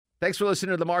Thanks for listening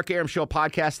to the Mark Arum Show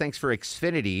podcast. Thanks for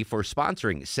Xfinity for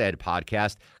sponsoring said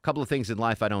podcast. A couple of things in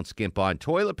life I don't skimp on.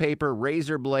 Toilet paper,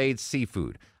 razor blades,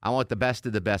 seafood. I want the best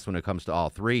of the best when it comes to all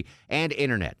three. And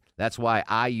internet. That's why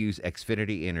I use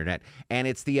Xfinity Internet. And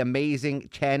it's the amazing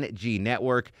 10G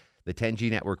network. The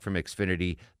 10G network from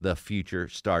Xfinity. The future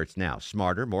starts now.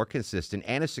 Smarter, more consistent,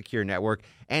 and a secure network.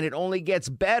 And it only gets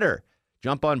better.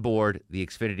 Jump on board the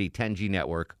Xfinity 10G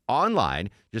network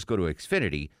online. Just go to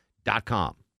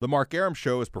Xfinity.com. The Mark Arum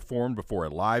Show is performed before a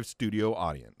live studio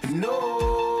audience.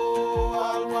 No,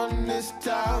 I run this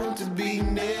town to be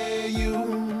near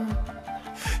you.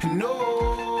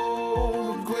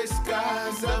 No gray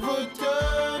skies ever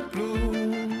turn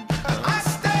blue. I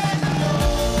stand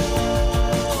alone.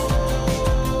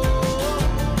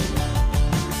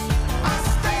 I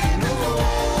stand alone.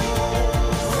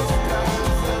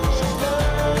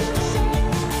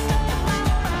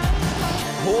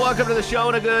 Welcome to the show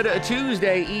and a good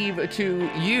Tuesday Eve to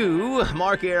you.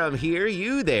 Mark Arum here,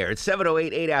 you there. It's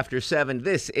 7:08, 7.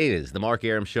 This is the Mark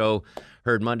Arum Show,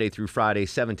 heard Monday through Friday,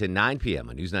 7 to 9 p.m.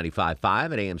 on News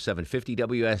 95.5 at AM 750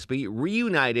 WSB.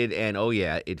 Reunited, and oh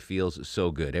yeah, it feels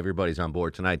so good. Everybody's on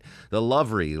board tonight. The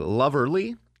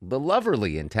loverly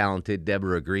and talented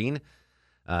Deborah Green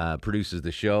produces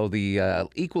the show. The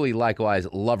equally likewise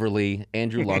loverly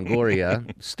Andrew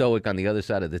Longoria, stoic on the other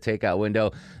side of the takeout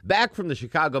window. Back from the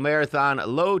Chicago Marathon,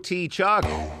 Low T Chuck.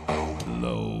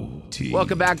 Low T.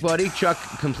 Welcome back, buddy. Chuck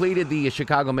completed the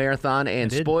Chicago Marathon,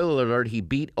 and spoiler alert, he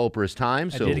beat Oprah's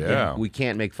time, so we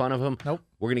can't make fun of him. Nope.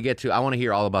 We're going to get to, I want to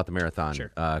hear all about the marathon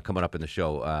coming up in the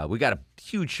show. We got a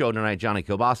huge show tonight. Johnny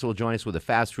Kilbasa will join us with a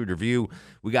fast food review.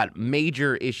 We got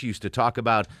major issues to talk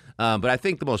about, but I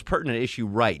think the most pertinent issue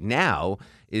right now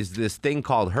is this thing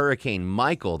called Hurricane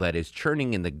Michael that is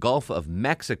churning in the Gulf of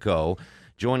Mexico.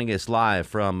 Joining us live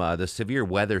from the Severe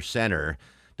Weather Center,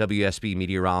 WSB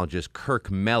meteorologist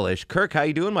Kirk Mellish. Kirk, how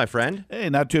you doing, my friend? Hey,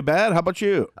 not too bad. How about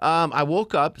you? I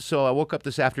woke up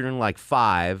this afternoon like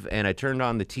 5, and I turned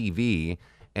on the TV,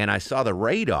 and I saw the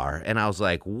radar, and I was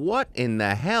like, what in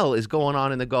the hell is going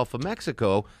on in the Gulf of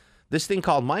Mexico? This thing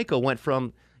called Michael went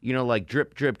from, like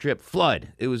drip, drip, drip, flood.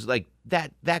 It was like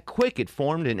that quick it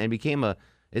formed and became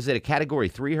is it a Category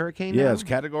 3 hurricane now? Yeah, it's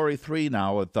Category 3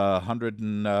 now with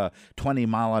 120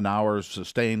 mile an hour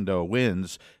sustained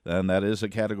winds, and that is a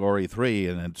Category 3,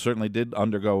 and it certainly did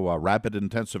undergo rapid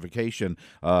intensification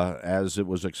as it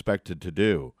was expected to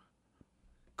do.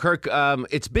 Kirk,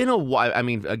 it's been a while. I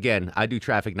mean, again, I do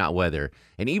traffic, not weather,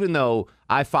 and even though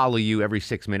I follow you every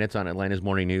 6 minutes on Atlanta's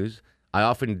Morning News, I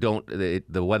often don't,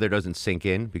 the weather doesn't sink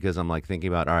in because I'm like thinking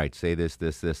about, all right, say this.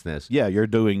 Yeah, you're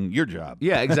doing your job.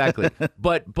 Yeah, exactly.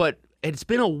 but it's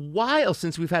been a while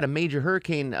since we've had a major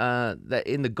hurricane that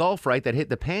in the Gulf, right, that hit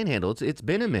the Panhandle. It's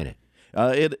been a minute.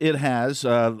 It has.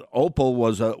 Opal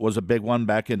was a big one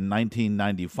back in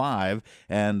 1995,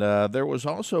 and there was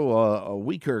also a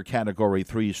weaker Category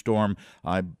 3 storm.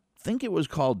 I think it was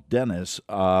called Dennis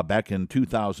back in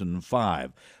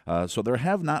 2005. So there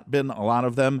have not been a lot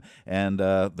of them, and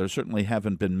there certainly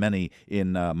haven't been many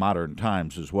in modern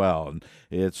times as well. And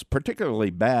it's particularly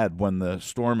bad when the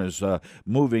storm is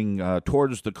moving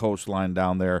towards the coastline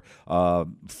down there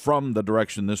from the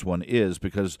direction this one is,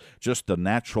 because just the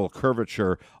natural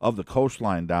curvature of the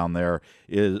coastline down there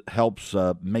helps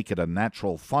make it a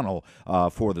natural funnel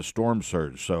for the storm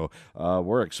surge. So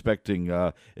we're expecting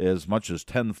as much as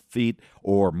 10 feet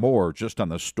or more just on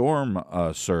the storm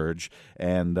surge,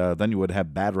 and then you would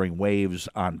have battering waves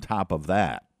on top of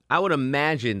that. I would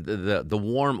imagine the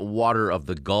warm water of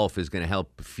the Gulf is going to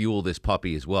help fuel this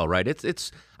puppy as well, right?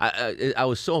 I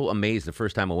was so amazed the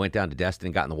first time I went down to Destin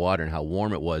and got in the water and how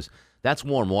warm it was. That's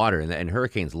warm water, and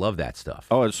hurricanes love that stuff.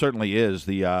 Oh, it certainly is.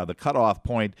 The cutoff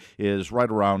point is right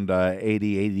around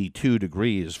 80, 82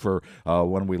 degrees for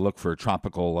when we look for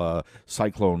tropical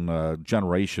cyclone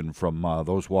generation from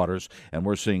those waters, and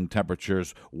we're seeing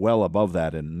temperatures well above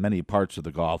that in many parts of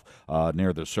the Gulf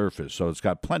near the surface. So it's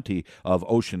got plenty of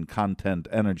ocean content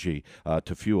energy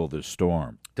to fuel this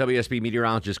storm. WSB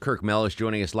meteorologist Kirk Mellish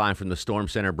joining us live from the Storm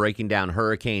Center, breaking down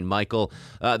Hurricane Michael.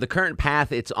 The current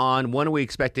path it's on, when are we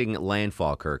expecting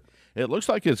landfall, Kirk? It looks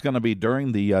like it's going to be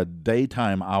during the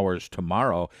daytime hours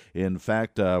tomorrow. In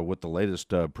fact, with the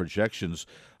latest projections,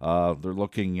 they're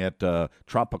looking at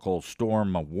tropical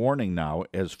storm warning now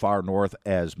as far north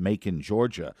as Macon,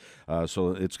 Georgia.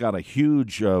 So it's got a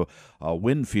huge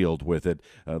wind field with it.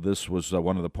 This was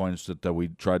one of the points that we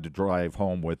tried to drive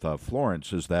home with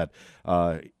Florence, is that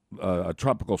a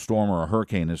tropical storm or a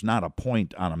hurricane is not a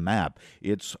point on a map.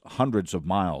 It's hundreds of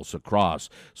miles across.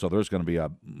 So there's going to be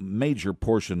a major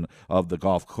portion of the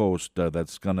Gulf Coast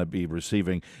that's going to be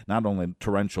receiving not only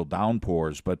torrential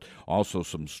downpours, but also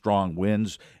some strong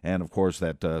winds. And, of course,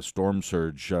 that storm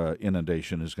surge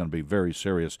inundation is going to be very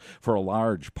serious for a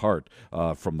large part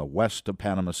from the west of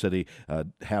Panama City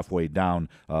halfway down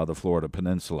the Florida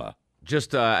Peninsula.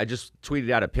 I just tweeted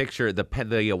out a picture.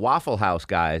 The Waffle House,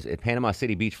 guys, at Panama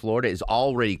City Beach, Florida, is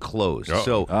already closed.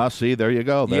 Oh. So, see, there you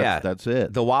go. That's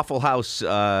it. The Waffle House,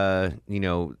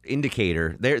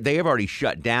 indicator, they have already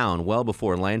shut down well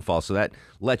before landfall. So that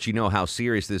lets you know how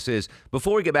serious this is.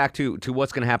 Before we get back to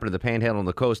what's going to happen to the Panhandle and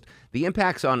the coast, the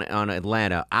impacts on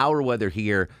Atlanta, our weather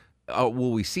here.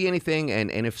 Will we see anything?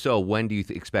 And if so, when do you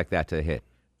expect that to hit?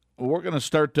 We're going to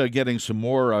start getting some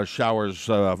more showers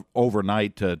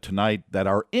overnight tonight that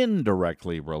are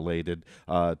indirectly related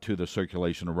to the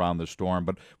circulation around the storm.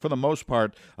 But for the most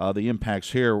part, the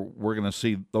impacts here, we're going to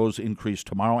see those increase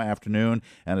tomorrow afternoon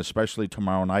and especially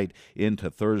tomorrow night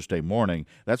into Thursday morning.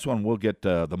 That's when we'll get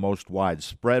the most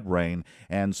widespread rain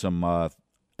and some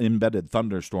embedded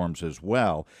thunderstorms as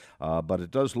well. But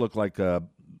it does look like the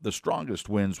strongest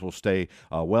winds will stay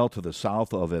well to the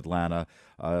south of Atlanta.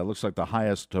 It looks like the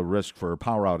highest risk for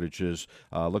power outages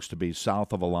looks to be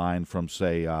south of a line from,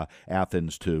 say,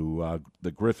 Athens to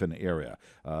the Griffin area.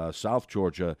 South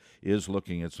Georgia is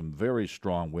looking at some very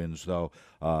strong winds, though,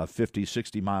 50,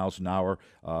 60 miles an hour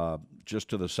just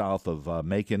to the south of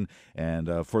Macon.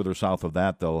 And further south of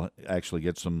that, they'll actually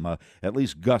get some at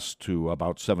least gusts to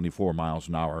about 74 miles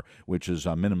an hour, which is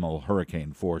a minimal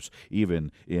hurricane force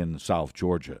even in South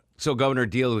Georgia. So Governor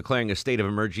Deal declaring a state of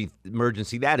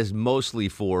emergency, that is mostly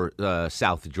for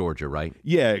South Georgia, right?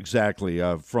 Yeah, exactly.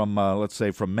 From, let's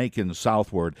say, from Macon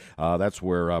southward, that's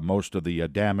where most of the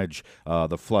damage,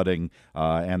 the flooding,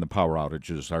 and the power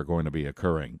outages are going to be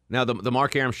occurring. Now, the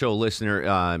Mark Arum Show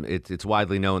listener, it's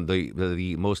widely known,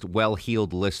 the most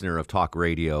well-heeled listener of talk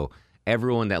radio.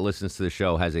 Everyone that listens to the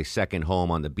show has a second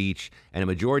home on the beach, and a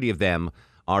majority of them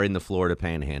are in the Florida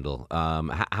Panhandle.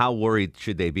 How worried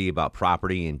should they be about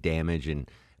property and damage and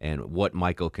what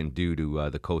Michael can do to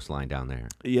the coastline down there?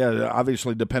 Yeah,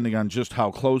 obviously depending on just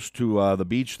how close to the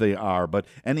beach they are, but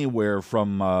anywhere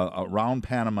from around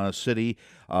Panama City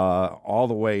all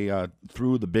the way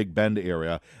through the Big Bend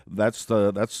area, that's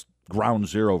ground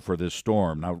zero for this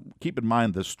storm. Now, keep in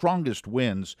mind the strongest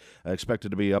winds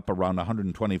expected to be up around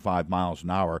 125 miles an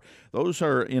hour. Those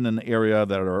are in an area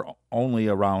that are only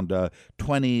around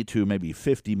 20 to maybe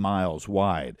 50 miles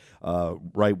wide,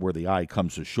 right where the eye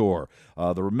comes ashore.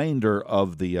 The remainder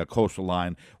of the coastal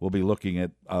line will be looking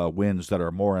at winds that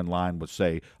are more in line with,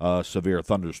 say, a severe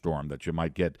thunderstorm that you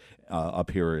might get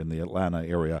up here in the Atlanta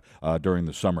area during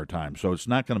the summertime. So it's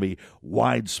not going to be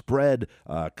widespread,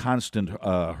 constant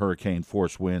hurricane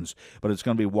force winds, but it's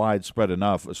going to be widespread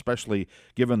enough, especially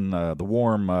given the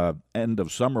warm end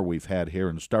of summer we've had here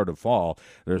and start of fall.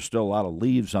 There's still a lot of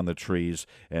leaves on the trees,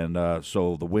 and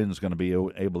so the wind's going to be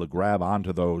able to grab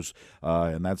onto those,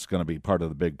 and that's going to be part of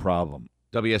the big problem.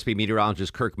 WSB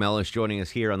meteorologist Kirk Mellish joining us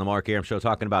here on the Mark Arum Show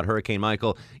talking about Hurricane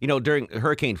Michael. You know, during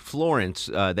Hurricane Florence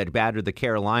that battered the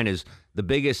Carolinas, the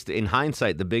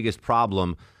biggest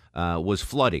problem was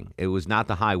flooding. It was not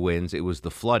the high winds. It was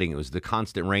the flooding. It was the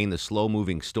constant rain, the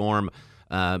slow-moving storm.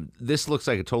 This looks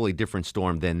like a totally different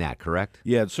storm than that, correct?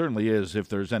 Yeah, it certainly is. If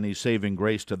there's any saving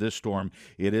grace to this storm,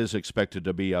 it is expected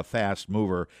to be a fast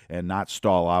mover and not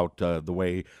stall out the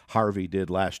way Harvey did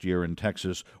last year in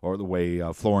Texas or the way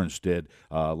Florence did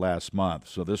last month.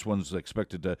 So this one's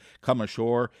expected to come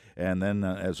ashore, and then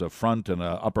as a front and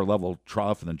an upper-level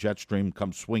trough and the jet stream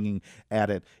comes swinging at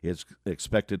it, it's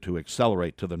expected to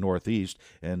accelerate to the northeast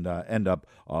and end up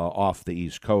off the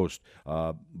east coast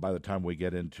by the time we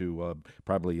get into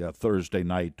probably Thursday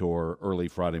night or early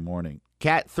Friday morning.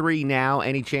 Cat 3 now.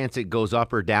 Any chance it goes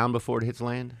up or down before it hits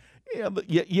land?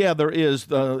 Yeah, there is.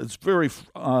 It's very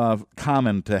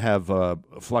common to have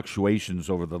fluctuations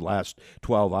over the last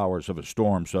 12 hours of a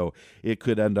storm, so it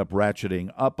could end up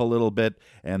ratcheting up a little bit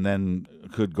and then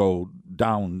could go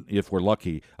down, if we're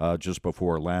lucky, just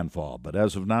before landfall. But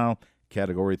as of now,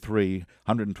 Category 3,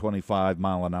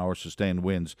 125-mile-an-hour sustained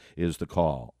winds is the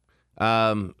call.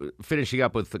 Finishing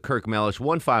up with Kirk Mellish,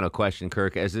 one final question,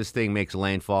 Kirk. As this thing makes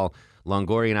landfall,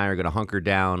 Longoria and I are going to hunker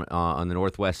down on the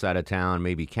northwest side of town,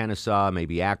 maybe Kennesaw,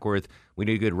 maybe Ackworth. We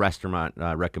need a good restaurant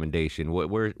recommendation.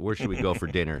 Where should we go for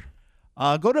dinner?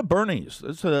 Go to Bernie's.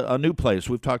 It's a new place.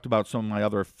 We've talked about some of my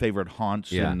other favorite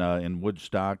haunts in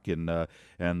Woodstock and the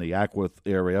Ackworth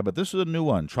area, but this is a new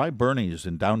one. Try Bernie's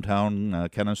in downtown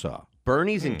Kennesaw.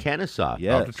 Bernie's in Kennesaw.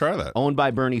 Yeah. I'll have to try that. Owned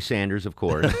by Bernie Sanders, of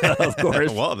course. Of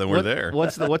course. Well, then we're there.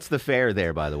 What's the fare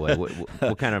there, by the way?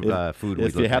 What kind of food are we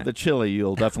If you looking have at? the chili,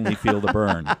 you'll definitely feel the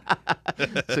burn.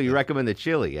 So you recommend the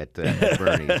chili at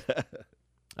Bernie's.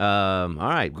 All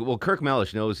right. Well, Kirk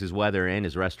Mellish knows his weather and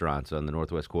his restaurants on the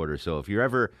Northwest Quarter. So if you're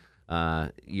ever,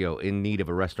 in need of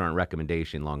a restaurant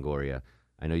recommendation, Longoria,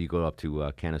 I know you go up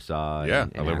to Kennesaw Yeah,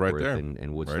 and I live right Ackworth there.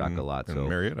 and Woodstock Right in- a lot. in So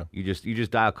Marietta. you just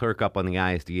dial Kirk up on the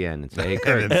ISDN and say, "Hey,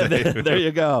 Kirk, There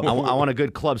you go. I want a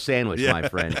good club sandwich, my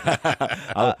friend."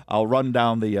 I'll run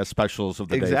down the specials of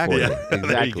the Exactly. day for you.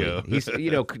 Exactly. go. He's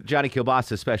Johnny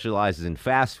Kilbasa specializes in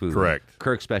fast food. Correct.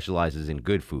 Kirk specializes in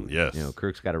good food. Yes.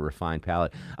 Kirk's got a refined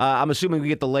palate. I'm assuming we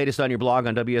get the latest on your blog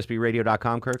on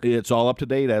WSBRadio.com, Kirk. It's all up to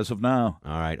date as of now.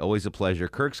 All right, always a pleasure.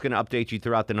 Kirk's going to update you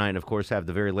throughout the night and, of course, have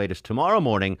the very latest tomorrow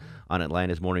morning on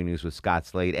Atlanta's Morning News with Scott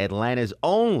Slade, Atlanta's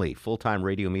only full-time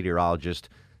radio meteorologist,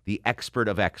 the expert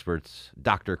of experts,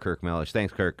 Dr. Kirk Mellish.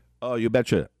 Thanks, Kirk. Oh, you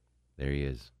betcha. There he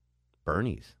is.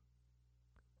 Bernie's.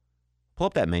 Pull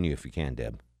up that menu if you can,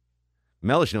 Deb.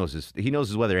 Mellish knows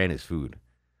his weather and his food.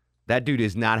 That dude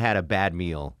has not had a bad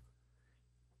meal.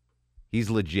 He's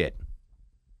legit.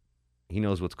 He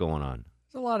knows what's going on.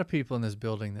 There's a lot of people in this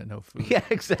building that know food. Yeah,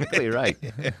 exactly right.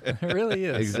 It really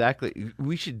is. Exactly.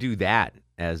 We should do that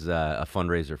as a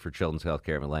fundraiser for Children's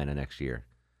Healthcare of Atlanta next year.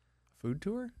 Food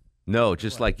tour? No,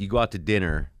 just like you go out to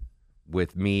dinner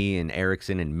with me and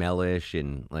Erickson and Mellish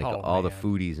and like Oh, all the man.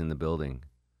 foodies in the building.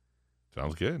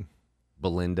 Sounds good.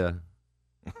 Belinda,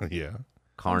 Yeah.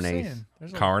 Carnes. saying,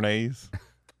 there's a- Carnes.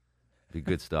 Be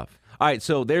good stuff. All right,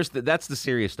 so that's the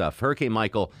serious stuff. Hurricane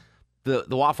Michael, the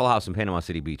Waffle House in Panama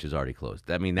City Beach is already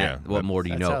closed. I mean, Yeah, what more do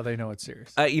you That's know? how they know it's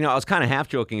serious. I was kind of half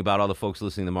joking about all the folks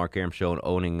listening to the Mark Aram Show and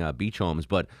owning beach homes,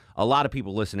 but a lot of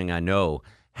people listening, I know,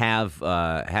 have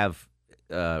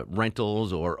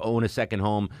rentals or own a second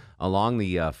home along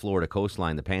the Florida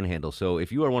coastline, the Panhandle. So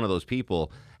if you are one of those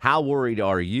people, how worried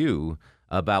are you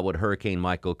about what Hurricane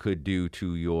Michael could do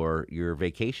to your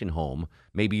vacation home,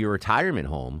 maybe your retirement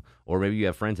home, or maybe you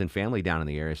have friends and family down in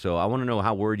the area. So I want to know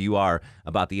how worried you are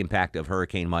about the impact of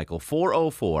Hurricane Michael.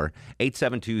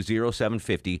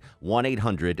 404-872-0750,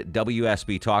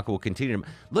 1-800-WSB-TALK. We'll continue to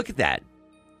look at that.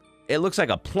 It looks like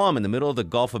a plum in the middle of the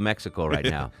Gulf of Mexico right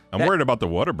now. I'm worried about the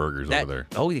Whataburgers over there.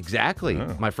 Oh, exactly.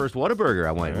 Yeah. My first Whataburger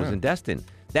I went was in Destin.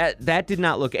 That did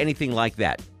not look anything like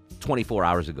that 24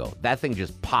 hours ago. That thing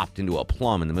just popped into a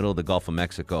plum in the middle of the Gulf of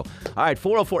Mexico. All right,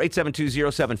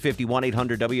 404-872-0750,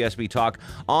 1-800-WSB-TALK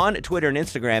on Twitter and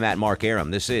Instagram at Mark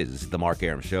Aram. This is The Mark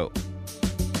Aram Show.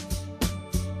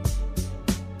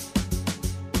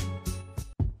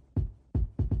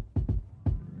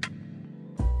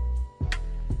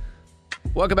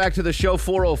 Welcome back to the show,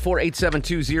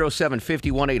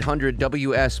 404-872-0750,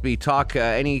 1-800-WSB-TALK.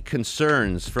 Any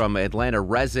concerns from Atlanta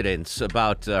residents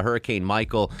about Hurricane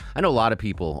Michael? I know a lot of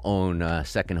people own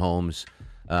second homes.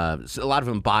 So a lot of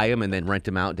them buy them and then rent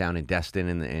them out down in Destin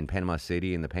and in Panama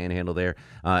City and the Panhandle there.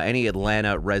 Any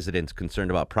Atlanta residents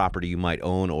concerned about property you might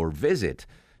own or visit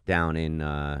down in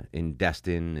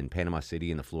Destin and Panama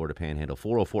City in the Florida Panhandle.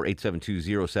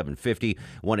 404-872-0750,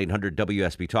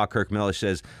 1-800-WSB-TALK. Kirk Mellish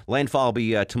says landfall will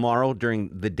be tomorrow during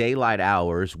the daylight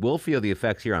hours. We'll feel the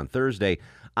effects here on Thursday.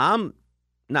 I'm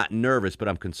not nervous, but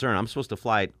I'm concerned. I'm supposed to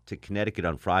fly to Connecticut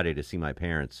on Friday to see my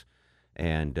parents.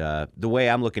 And the way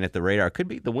I'm looking at the radar,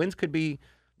 the winds could be,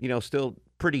 still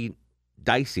pretty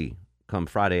dicey come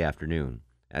Friday afternoon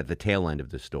at the tail end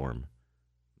of the storm.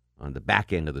 On the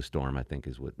back end of the storm, I think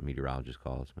is what meteorologists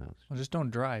call it. Well, just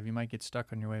don't drive. You might get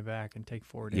stuck on your way back and take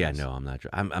 4 days. Yeah, no, I'm not.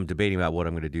 I'm debating about what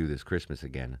I'm going to do this Christmas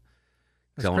again.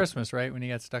 It's Christmas, right? When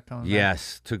you got stuck on.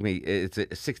 Yes, it's a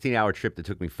 16-hour trip that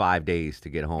took me 5 days to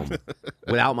get home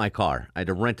without my car. I had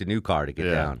to rent a new car to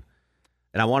get down.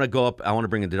 And I want to go up. I want to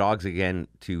bring the dogs again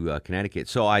to Connecticut.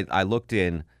 So I looked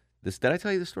in. Did I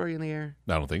tell you the story in the air?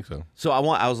 I don't think so. So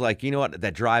I was like, you know what?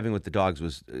 That driving with the dogs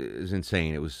was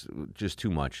insane. It was just too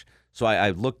much. So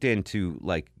I looked into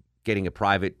like getting a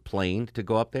private plane to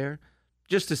go up there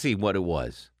just to see what it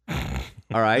was.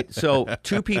 All right. So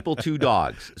 2 people, 2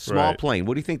 dogs, small Right. plane.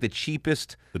 What do you think the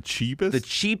cheapest? The cheapest? The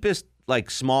cheapest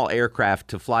like small aircraft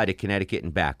to fly to Connecticut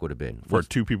and back would have been For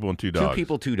 2 people and 2 dogs. 2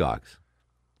 people, 2 dogs.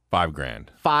 $5,000.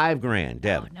 $5,000,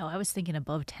 Deb. Oh, no, I was thinking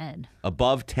above 10.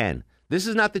 Above 10. This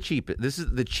is not the cheapest. This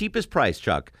is the cheapest price,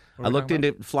 Chuck. What I are we looked talking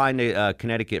into flying to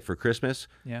Connecticut for Christmas.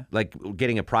 Yeah. Like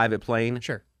getting a private plane.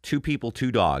 Sure. 2 people, 2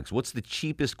 dogs. What's the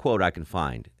cheapest quote I can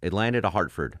find? Atlanta to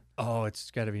Hartford. Oh, it's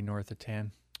got to be north of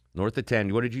 10. North of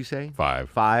 10. What did you say? 5.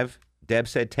 5. Deb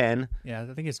said 10. Yeah,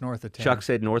 I think it's north of 10. Chuck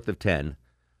said north of 10.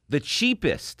 The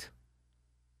cheapest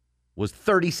was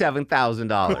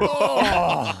 $37,000.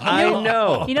 I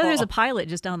know. You know, there's a pilot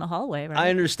just down the hallway, right? I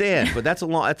understand, but that's a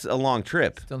long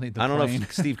trip. Still need the I don't know plane.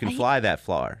 if Steve can fly that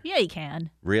far. Yeah, you can.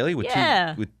 Really?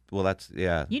 Yeah. Well, that's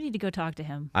yeah. You need to go talk to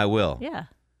him. I will. Yeah.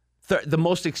 The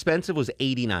most expensive was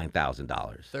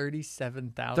 $89,000.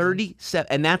 37,000. 37,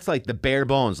 and that's like the bare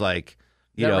bones, like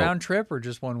you know, round trip or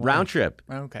just one way? round trip.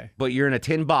 Okay. But you're in a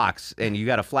tin box and you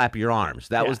got to flap your arms.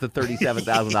 That was the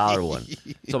 $37,000 one.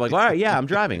 So I'm like, all right, yeah, I'm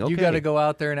driving. Okay. You got to go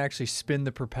out there and actually spin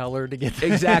the propeller to get there.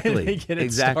 Exactly. to get it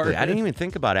Exactly. started. I didn't even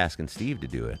think about asking Steve to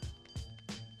do it.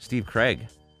 Steve Craig.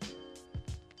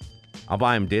 I'll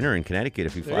buy him dinner in Connecticut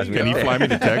if he flies me Can up you there. fly me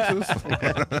to Texas?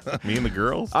 Me and the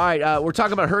girls? All right, we're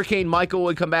talking about Hurricane Michael.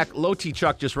 When we come back, Low T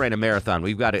Chuck just ran a marathon.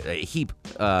 We've got a heap,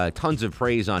 tons of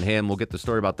praise on him. We'll get the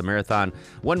story about the marathon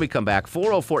when we come back.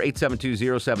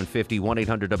 404-872-0750,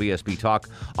 1-800-WSB Talk.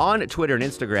 On Twitter and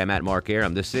Instagram at Mark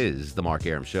Arum. This is The Mark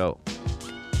Arum Show. Hey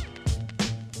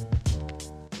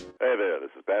there,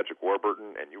 this is Patrick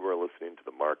Warburton, and you are listening to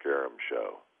The Mark Arum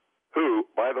Show. Who,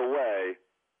 by the way,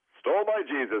 stole my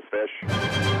Jesus fish.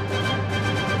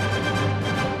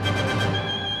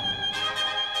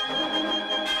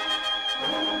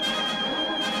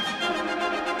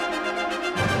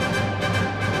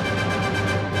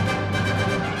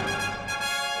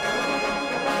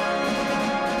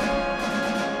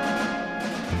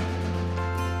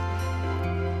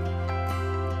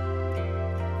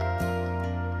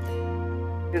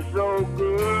 It's so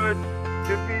good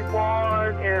to be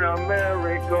born in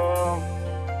America,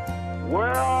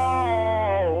 where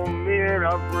all men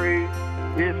are free.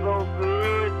 It's so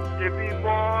good to be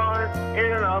born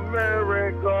in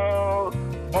America,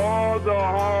 all the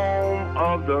home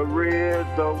of the red,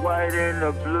 the white, and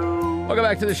the blue. Welcome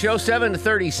back to the show.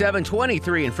 7:37,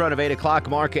 23 in front of 8 o'clock.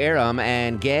 Mark Arum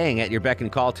and gang at your beck and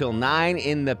call till 9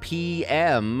 in the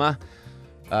p.m.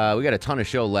 We got a ton of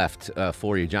show left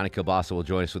for you. Johnny Kilbasa will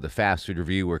join us with a fast food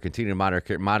review. We're continuing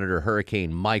to monitor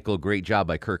Hurricane Michael. Great job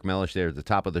by Kirk Mellish there at the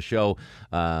top of the show.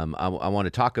 I want to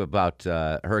talk about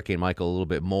Hurricane Michael a little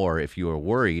bit more if you are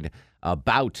worried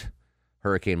about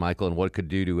Hurricane Michael and what it could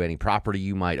do to any property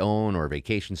you might own or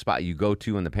vacation spot you go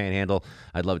to in the Panhandle.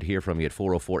 I'd love to hear from you at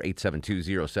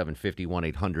 404-872-0750,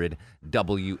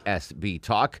 1-800-WSB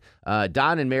Talk.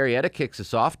 Don in Marietta kicks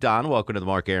us off. Don, welcome to the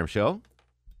Mark Arum Show.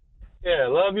 Yeah,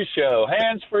 love your show.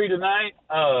 Hands free tonight.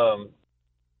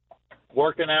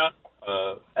 Working out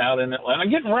in Atlanta.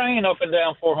 Getting rain up and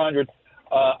down 400.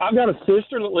 I've got a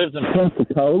sister that lives in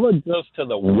Pensacola, just to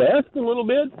the west a little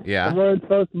bit. Yeah. From where it's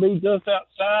supposed to be, just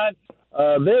outside.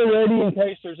 They're ready in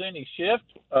case there's any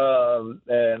shift.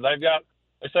 And they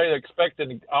say they're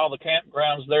expecting all the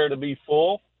campgrounds there to be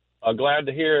full. Glad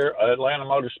to hear Atlanta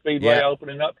Motor Speedway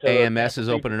opening up. AMS is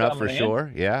opening up for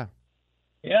sure. Yeah.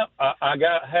 Yeah, I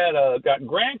got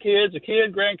grandkids,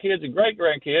 grandkids, and great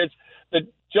grandkids that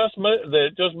just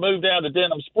moved down to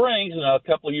Denham Springs, and a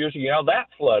couple of years ago that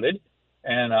flooded,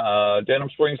 and Denham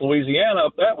Springs, Louisiana,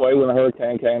 up that way when the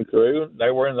hurricane came through.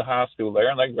 They were in the high school there,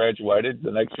 and they graduated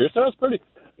the next year, so it's pretty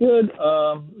good.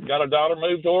 Got a daughter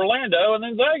moved to Orlando, and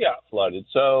then they got flooded.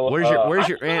 So where's your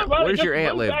aunt? Where's your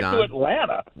aunt live, Don? To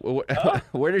Atlanta.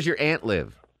 Where does your aunt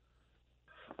live?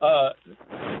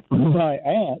 My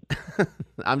aunt.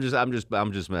 I'm just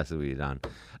messing with you, Don.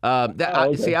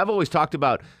 Okay. See, I've always talked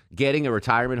about getting a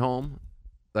retirement home.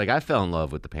 Like, I fell in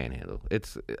love with the Panhandle.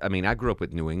 I grew up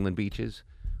with New England beaches,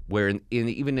 where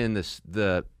even in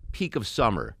the peak of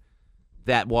summer,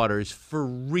 that water is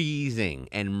freezing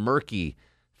and murky.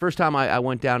 First time I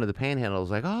went down to the Panhandle, I was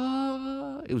like,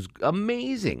 it was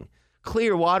amazing.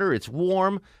 Clear water, it's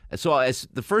warm. So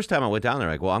the first time I went down there,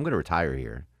 I'm going to retire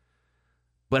here.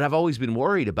 But I've always been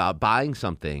worried about buying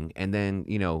something and then,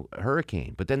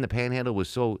 hurricane. But then the Panhandle was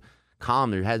so calm.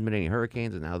 There hasn't been any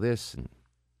hurricanes, and now this. And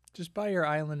Just buy your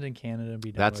island in Canada and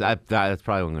be done that's with it. that's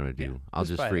probably what I'm going to do. Yeah, I'll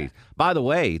just just buy freeze. that. By the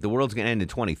way, the world's going to end in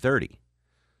 2030.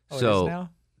 Oh, so it is now?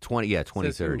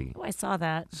 2030. Oh, I saw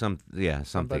that. Something.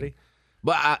 Somebody?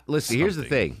 But listen, here's the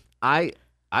Something. thing.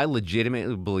 I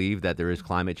legitimately believe that there is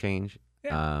climate change.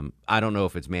 Yeah. I don't know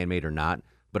if it's man-made or not,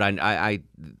 but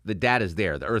the data's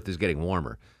there. The Earth is getting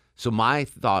warmer. So my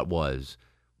thought was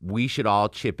we should all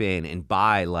chip in and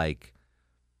buy like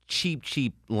cheap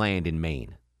land in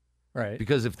Maine. Right.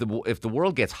 Because if the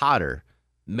world gets hotter,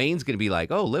 Maine's going to be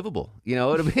like, oh, livable. You know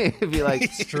what I mean? It'd be like,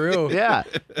 It's true. yeah.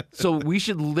 So we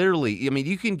should literally,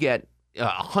 you can get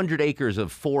 100 acres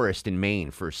of forest in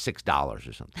Maine for $6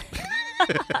 or something.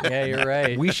 Yeah, you're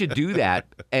right. We should do that.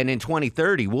 And in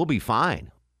 2030, we'll be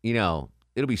fine. It'll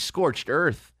be scorched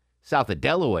earth south of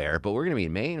Delaware, but we're going to be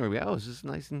in Maine where it's just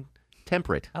nice and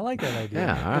I like that idea.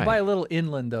 Yeah, all We'll right. buy a little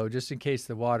inland though, just in case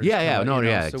the water's Yeah, coming, no, you know,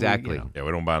 yeah, so exactly. Yeah,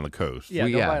 we don't buy on the coast. Yeah,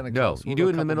 don't buy on the no, coast. you We'll do go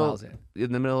it in the a couple middle, miles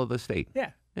in the middle of the state.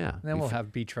 Yeah. Yeah. And then we'll have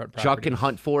beachfront property. Chuck can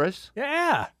hunt for us.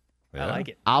 Yeah. I Yeah. like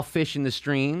it. I'll fish in the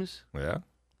streams. Yeah.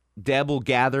 Deb will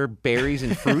gather berries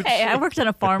and fruits. Hey, I worked on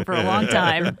a farm for a long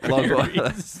time.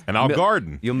 And I'll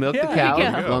garden. You'll milk Yeah, the there cows.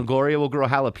 you go. Longoria will grow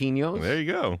jalapenos. There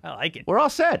you go. I like it. We're all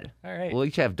set. All right. We'll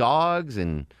each have dogs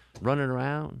and running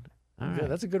around. All Good. right.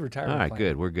 That's a good retirement All right, plan.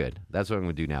 good. We're good. That's what I'm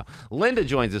going to do now. Linda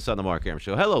joins us on the Mark Aram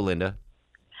Show. Hello, Linda.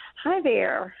 Hi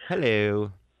there.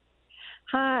 Hello.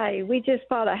 Hi. We just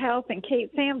bought a house in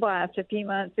Cape San Blas a few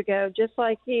months ago, just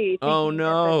like you. Oh,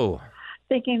 no.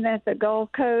 Thinking that the Gulf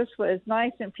Coast was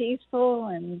nice and peaceful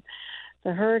and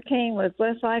the hurricane was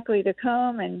less likely to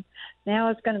come, and now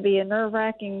it's going to be a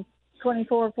nerve-wracking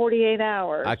 24, 48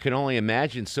 hours. I can only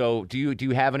imagine. So do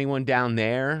you have anyone down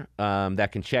there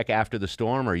that can check after the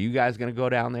storm? Or are you guys going to go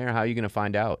down there? How are you going to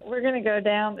find out? We're going to go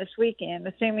down this weekend,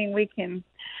 assuming we can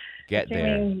Get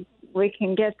there.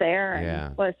 get there and Yeah.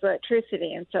 plus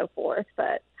electricity and so forth.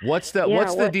 But What's the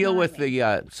what deal with timing?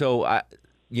 the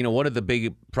one of the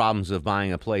big problems of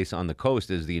buying a place on the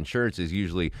coast is the insurance is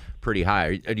usually pretty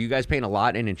high. Are you guys paying a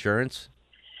lot in insurance?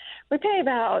 we pay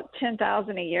about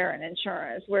 $10,000 a year in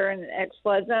insurance. We're in an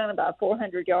ex-flood zone, about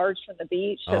 400 yards from the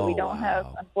beach, so we Oh, don't have,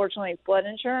 wow. unfortunately, flood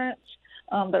insurance.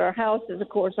 But our house is, of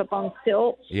course, up on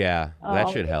stilts. Yeah, that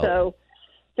should help. So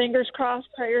fingers crossed,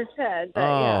 prayers said. But,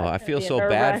 Oh, yeah, I it's feel gonna be so a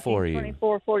bad nerve-wracking for you.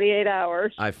 24, 48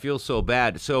 hours. I feel so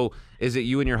bad. So is it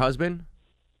you and your husband?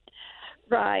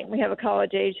 Right. We have a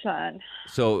college-age son.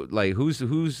 So like whose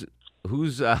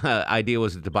idea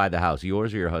was it to buy the house?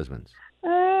 Yours or your husband's?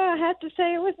 I have to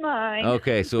say it was mine.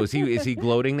 Okay, so is he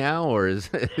gloating now or is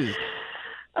He's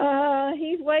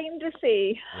waiting to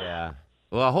see. Yeah.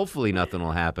 Well, hopefully nothing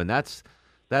will happen. That's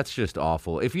just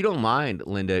awful. If you don't mind,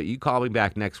 Linda, you call me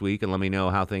back next week and let me know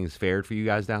how things fared for you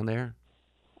guys down there.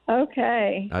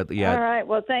 Okay. Yeah. All right.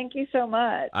 Well, thank you so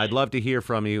much. I'd love to hear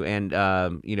from you. And,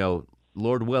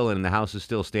 Lord willing, the house is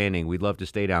still standing. We'd love to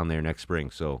stay down there next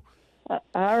spring. So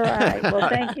All right. Well,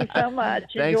 thank you so much.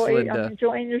 Thanks, Linda. I'm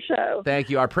enjoying your show. thank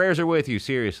you. Our prayers are with you,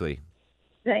 seriously.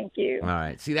 Thank you. All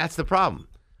right. See, that's the problem.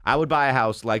 I would buy a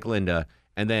house like Linda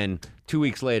and then 2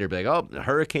 weeks later be like, oh,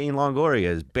 Hurricane Longoria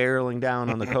is barreling down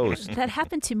on the coast. That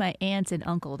happened to my aunt and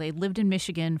uncle. They lived in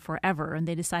Michigan forever, and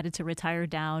they decided to retire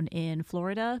down in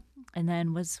Florida. And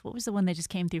then what was the one that just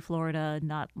came through Florida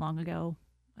not long ago?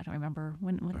 I don't remember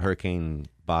when Hurricane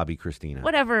Bobby Christina.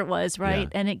 whatever it was, right?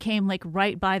 Yeah. And it came like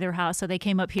right by their house. So they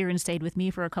came up here and stayed with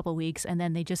me for a couple weeks, and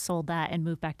then they just sold that and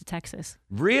moved back to Texas.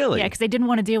 Really? Yeah, because they didn't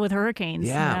want to deal with hurricanes.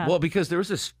 Yeah. Well, because there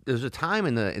was a time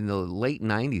in the late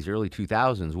 90s, early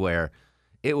 2000s where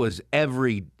it was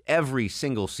every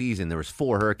single season there was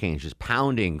 4 hurricanes just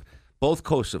pounding both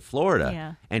coasts of Florida.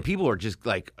 Yeah. And people were just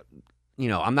like,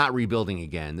 I'm not rebuilding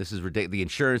again. This is ridiculous. The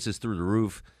insurance is through the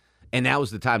roof. And that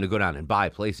was the time to go down and buy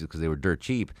places because they were dirt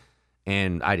cheap.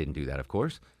 And I didn't do that, of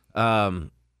course. But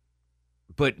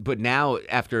now,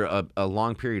 after a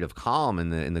long period of calm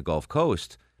in the Gulf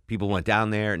Coast, people went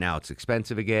down there. Now it's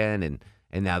expensive again,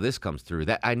 and now this comes through.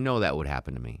 That I know that would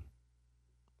happen to me.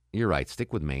 You're right.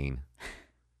 Stick with Maine.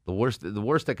 The worst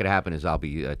that could happen is I'll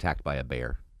be attacked by a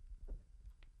bear.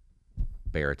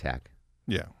 Bear attack.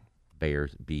 Yeah.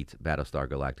 Bears beat Battlestar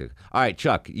Galactica. All right,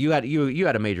 Chuck, you had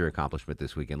a major accomplishment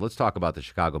this weekend. Let's talk about the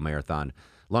Chicago Marathon.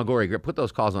 Longoria, put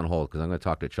those calls on hold because I'm going to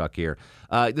talk to Chuck here.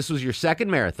 This was your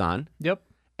second marathon. Yep.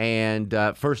 And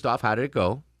first off, how did it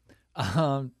go?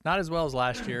 Not as well as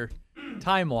last year,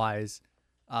 time wise.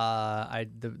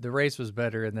 The race was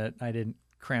better in that I didn't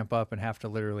cramp up and have to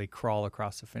literally crawl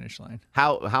across the finish line.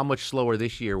 How much slower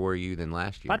this year were you than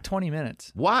last year? About 20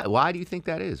 minutes. Why do you think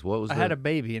that is? What was I had a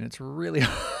baby, and it's really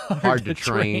hard to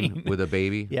train with a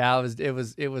baby? Yeah,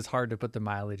 it was hard to put the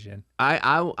mileage in.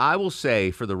 I will say,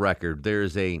 for the record, there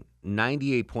is a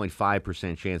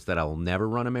 98.5% chance that I will never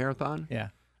run a marathon. Yeah.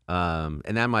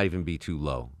 And that might even be too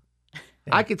low. Yeah.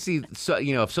 I could see,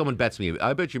 if someone bets me,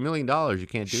 I bet you $1 million you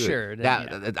can't do Sure, it.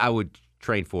 then, That I would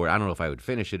train for it. I don't know if I would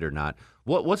finish it or not.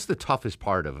 What's the toughest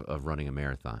part of running a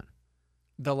marathon?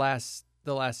 The last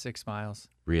 6 miles.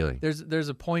 Really? There's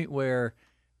a point where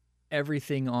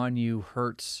everything on you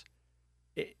hurts.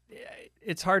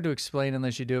 It's hard to explain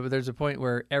unless you do it, but there's a point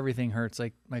where everything hurts.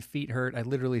 Like my feet hurt. I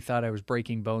literally thought I was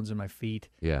breaking bones in my feet.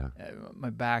 Yeah. My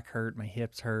back hurt. My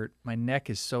hips hurt. My neck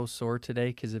is so sore today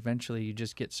because eventually you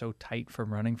just get so tight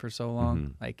from running for so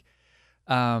long.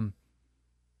 Mm-hmm.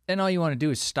 And all you want to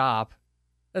do is stop.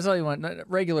 That's all you want. A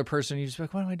regular person, you just be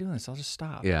like, why am I doing this? I'll just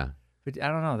stop. Yeah. But I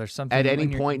don't know. There's something. At any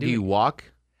when you're point, do doing you it. walk?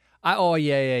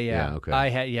 Yeah, okay. I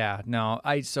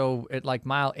had so at like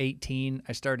mile 18,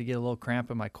 I started to get a little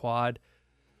cramp in my quad,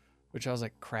 which I was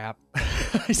like, crap.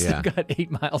 I still got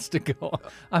 8 miles to go.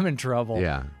 I'm in trouble.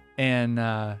 Yeah. And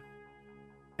I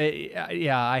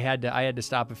had to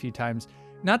stop a few times.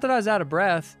 Not that I was out of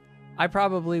breath. I've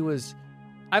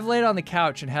laid on the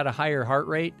couch and had a higher heart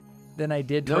rate than I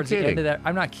did towards the end of that.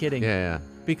 I'm not kidding. Yeah.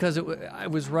 Because I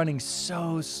was running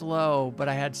so slow, but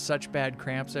I had such bad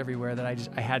cramps everywhere that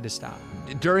I had to stop.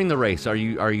 During the race, are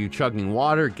you chugging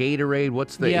water, Gatorade?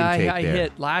 What's the intake I there?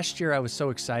 hit last year. I was so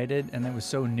excited and it was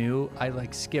so new. I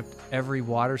like skipped every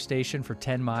water station for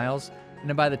 10 miles, and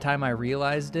then by the time I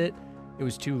realized it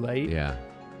was too late. Yeah.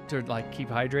 To like keep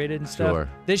hydrated and stuff. Sure.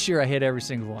 This year I hit every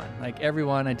single one. Like every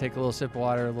one, I take a little sip of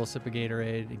water, a little sip of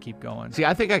Gatorade, and keep going. See,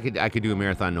 I think I could do a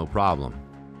marathon no problem,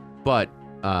 but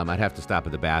I'd have to stop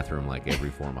at the bathroom like every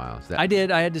 4 miles. I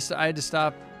did. I had to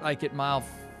stop like at mile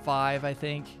 5, I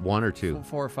think. 1 or 2?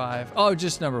 4 or 5. Oh,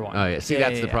 just number 1. Oh yeah. See,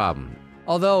 that's the problem.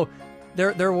 Although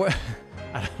there were,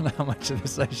 I don't know how much of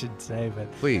this I should say,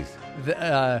 but Please.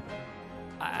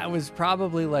 I was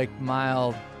probably like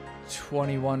mile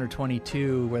 21 or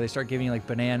 22 where they start giving you like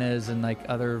bananas and like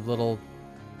other little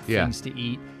things to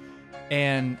eat,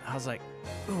 and I was like,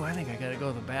 ooh, I think I gotta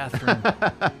go to the bathroom.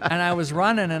 And I was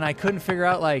running and I couldn't figure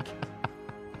out, like,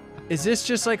 is this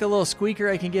just like a little squeaker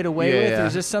I can get away with, or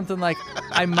is this something like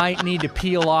I might need to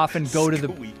peel off and go to the,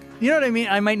 you know what I mean?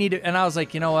 I might need to, and I was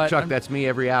like, you know what, Chuck, that's me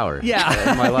every hour.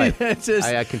 Yeah. In my life. It's just,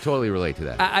 I can totally relate to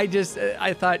that.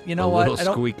 I thought, you know a what,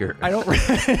 little squeaker. I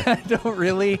don't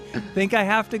really think I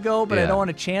have to go, but I don't want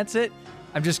to chance it.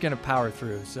 I'm just gonna power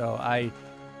through. So I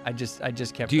just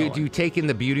kept going. Do you take in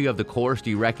the beauty of the course?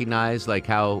 Do you recognize like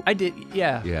how I did?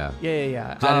 Yeah. Yeah.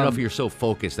 Yeah. I don't know if you're so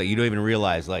focused that you don't even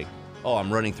realize like, oh,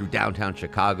 I'm running through downtown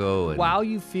Chicago. And while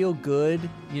you feel good,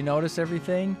 you notice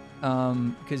everything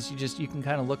because you can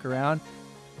kind of look around.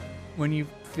 When you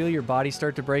feel your body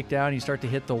start to break down, you start to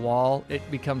hit the wall, it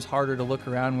becomes harder to look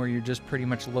around where you're just pretty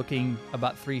much looking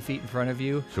about 3 feet in front of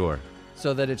you. Sure.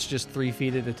 So that it's just 3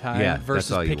 feet at a time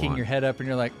versus picking your head up and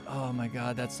you're like, oh my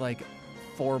God, that's like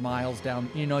 4 miles down.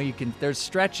 You know, there's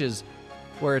stretches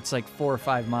where it's like 4 or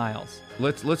 5 miles.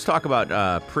 Let's talk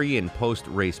about pre and post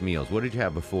race meals. What did you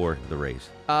have before the race?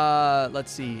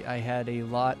 Let's see. I had a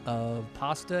lot of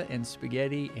pasta and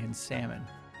spaghetti and salmon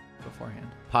beforehand.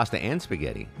 Pasta and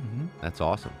spaghetti. Mm-hmm. That's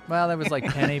awesome. Well, there was like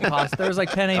penne pasta. There was like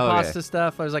penne pasta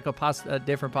stuff. There was like a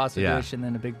different pasta dish, and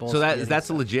then a big bowl. So of spaghetti. that's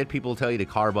legit. People tell you to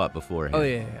carb up beforehand. Oh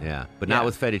yeah. But not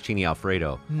with fettuccine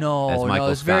Alfredo. No,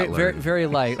 it's very, very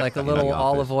light, like a little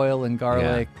olive oil and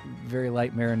garlic, very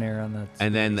light marinara on the.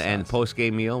 And then post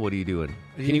game meal. What are you doing?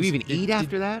 Can you even eat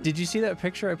after that? Did you see that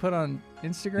picture I put on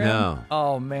Instagram? No.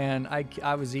 Oh man,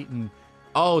 I was eating.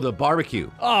 Oh, the barbecue.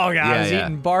 Oh, God. I was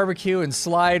eating barbecue and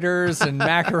sliders and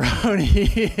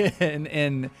macaroni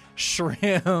and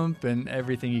shrimp and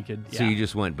everything you could. Yeah. So you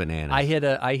just went bananas.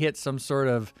 I hit some sort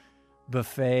of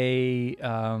buffet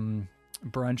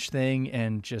brunch thing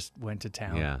and just went to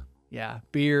town. Yeah. Yeah.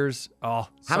 Beers. Oh,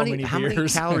 how many beers. How many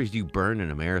calories do you burn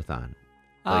in a marathon?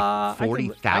 Like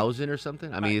 40,000 or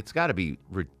something? I mean, it's got to be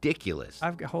ridiculous.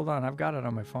 Hold on. I've got it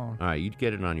on my phone. All right. You'd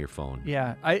get it on your phone.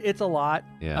 Yeah. It's a lot.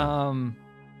 Yeah.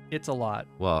 It's a lot.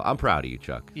 Well, I'm proud of you,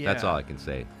 Chuck. Yeah. That's all I can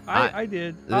say. I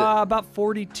did. About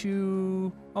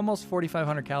 42, almost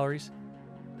 4,500 calories.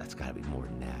 That's got to be more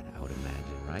than that, I would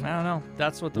imagine, right? I don't know.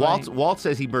 That's what Walt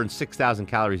says he burns 6,000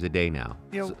 calories a day now.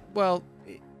 Yeah. Well.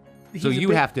 So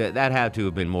that had to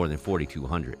have been more than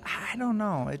 4,200. I don't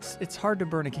know. It's hard to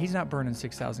burn. He's not burning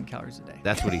 6,000 calories a day.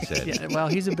 That's what he said. Yeah, well,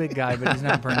 he's a big guy, but he's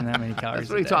not burning that many calories.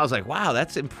 That's what he told. I was like, wow,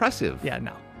 that's impressive. Yeah,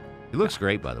 no. He looks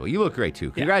great, by the way. You look great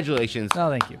too. Congratulations. No,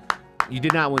 thank you. You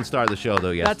did not win star of the show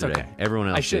though yesterday. That's okay. Everyone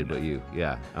else did, but you.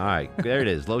 Yeah. All right. There it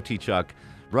is. Low T Chuck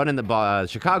running the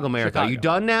Chicago Marathon. Are you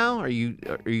done now? Are you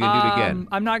gonna do it again?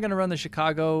 I'm not gonna run the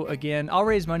Chicago again. I'll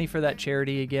raise money for that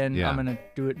charity again. Yeah. I'm gonna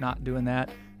do it. Not doing that.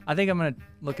 I think I'm gonna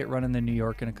look at running the New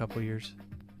York in a couple of years.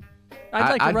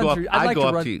 I'd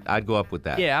go up with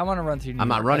that. Yeah, I want to run through New York. I'm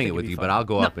not running it with you, but I'll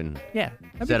go up and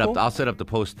set up. I'll set up the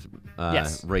post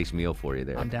race meal for you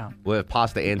there. I'm down. We'll have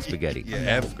pasta and spaghetti.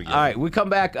 And spaghetti. All right, we come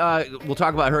back. We'll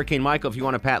talk about Hurricane Michael. If you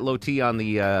want to pat Low T on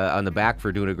the back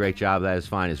for doing a great job, that is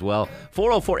fine as well.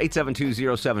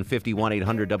 404-872-0750,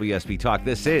 1-800-WSB Talk.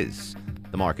 This is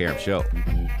the Mark Arum Show.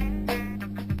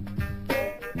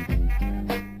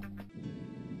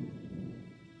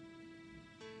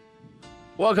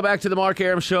 Welcome back to the Mark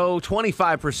Arum Show.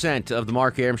 25% of the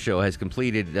Mark Arum Show has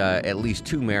completed at least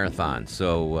 2 marathons,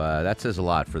 so that says a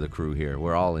lot for the crew here.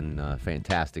 We're all in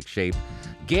fantastic shape.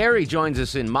 Gary joins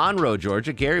us in Monroe,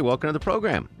 Georgia. Gary, welcome to the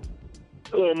program.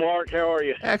 Hello, Mark. How are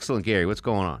you? Excellent, Gary. What's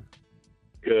going on?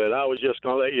 Good. I was just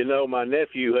going to let you know my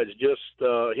nephew has just,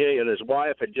 he and his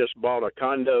wife had just bought a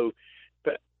condo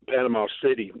in Panama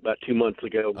City about 2 months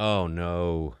ago. Oh,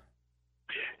 no.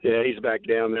 Yeah, he's back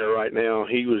down there right now.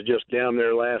 He was just down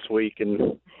there last week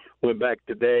and went back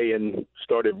today and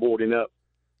started boarding up.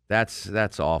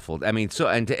 That's awful. I mean,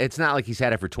 and it's not like he's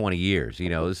had it for 20 years. You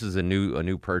know, this is a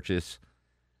new purchase.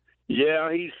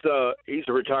 Yeah, he's a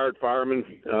retired fireman,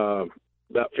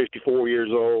 about 54 years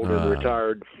old and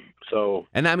retired. So,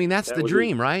 and I mean, that's the was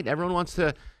dream, right? Everyone wants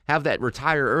to have that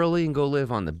retire early and go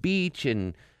live on the beach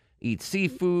and eat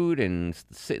seafood and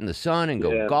sit in the sun and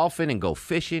go golfing and go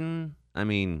fishing. I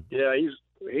mean, yeah,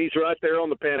 he's right there on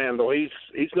the Panhandle. He's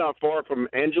not far from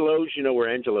Angelo's. You know where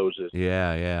Angelo's is?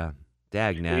 Yeah.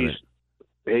 Dagnabbit.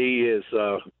 He is.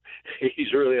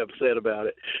 He's really upset about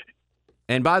it.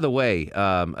 And by the way,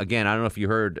 again, I don't know if you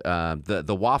heard,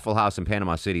 the Waffle House in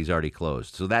Panama City is already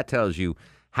closed. So that tells you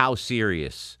how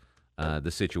serious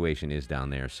the situation is down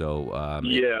there. So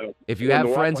if you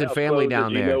have friends and family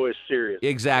down there, you know it's serious.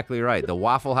 Exactly right. The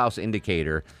Waffle House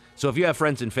indicator. So if you have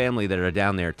friends and family that are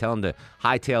down there, tell them to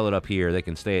hightail it up here. They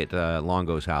can stay at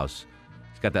Longo's house.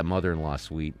 He's got that mother-in-law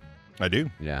suite. I do.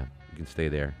 Yeah, you can stay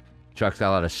there. Chuck's got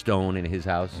a lot of stone in his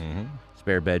house. Mm-hmm.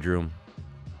 Spare bedroom.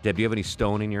 Deb, do you have any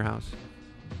stone in your house?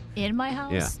 In my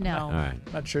house? Yeah. No. All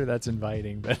right. Not sure that's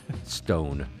inviting, but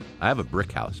Stone. I have a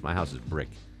brick house. My house is brick.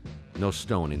 No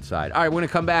stone inside. All right, we're going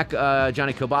to come back.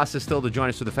 Johnny Kilbasa is still to join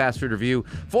us for the Fast Food Review.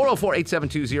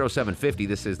 404-872-0750.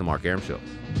 This is The Mark Arum Show.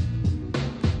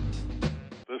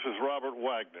 This is Robert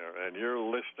Wagner, and you're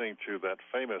listening to that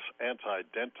famous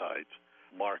anti-dentite,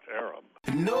 Mark Arum.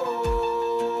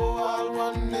 No, I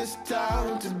want this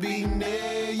town to be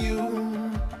near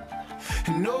you.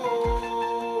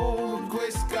 No gray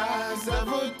skies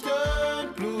ever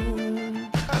turn blue.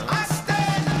 I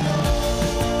stand alone.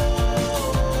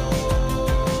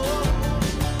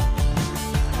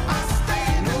 I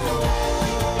stand alone.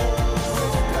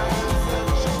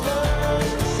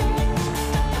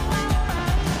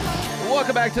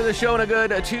 Welcome back to the show and a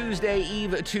good Tuesday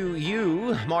Eve to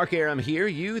you. Mark Arum here.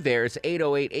 You there. It's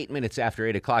 8:08, 8 minutes after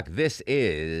 8 o'clock. This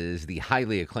is the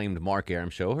highly acclaimed Mark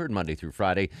Arum Show, heard Monday through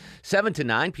Friday, 7 to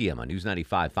 9 p.m. on News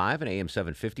 95.5 and AM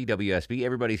 750 WSB.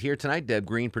 Everybody's here tonight. Deb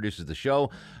Green produces the show.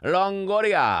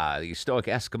 Longoria, the stoic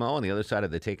Eskimo on the other side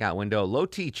of the takeout window. Low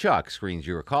T Chuck screens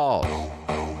your calls.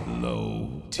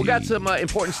 Low T. We got some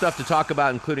important stuff to talk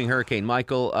about, including Hurricane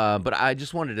Michael, but I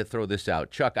just wanted to throw this out.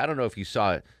 Chuck, I don't know if you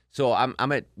saw it. So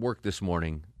I'm at work this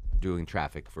morning doing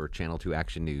traffic for Channel 2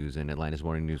 Action News and Atlanta's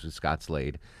Morning News with Scott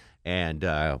Slade. And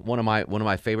one of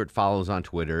my favorite follows on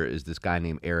Twitter is this guy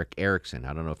named Eric Erickson.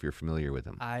 I don't know if you're familiar with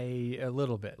him. a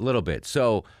little bit. A little bit.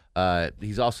 So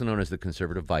he's also known as the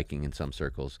conservative Viking in some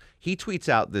circles. He tweets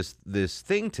out this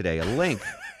thing today, a link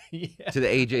to the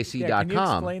AJC.com. Yeah, can you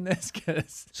explain this?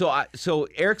 So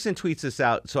Erickson tweets this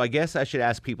out. So I guess I should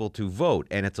ask people to vote.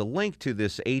 And it's a link to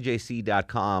this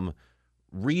AJC.com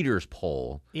readers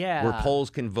poll, where polls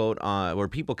can vote on, where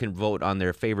people can vote on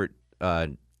their favorite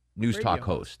news Radio talk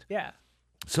host. Yeah.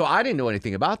 So I didn't know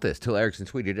anything about this till Erickson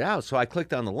tweeted it out. So I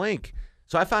clicked on the link.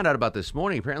 So I found out about this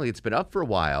morning. Apparently, it's been up for a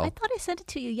while. I thought I sent it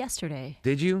to you yesterday.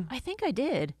 Did you? I think I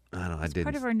did. I don't know. I It's didn't.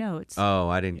 part of our notes. Oh,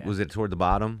 I didn't. Yeah. Was it toward the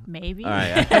bottom? Maybe. All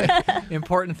right.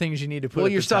 Important things you need to put. Well,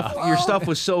 at your the stuff, top. your stuff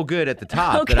was so good at the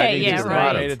top that I Okay, didn't yeah, get to the right.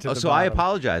 bottom. Made it to the So I bottom.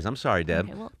 apologize. I'm sorry, Deb.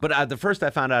 Okay, well- But the first I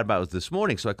found out about was this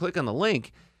morning. So I click on the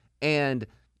link, and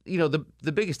you know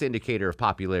the biggest indicator of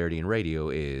popularity in radio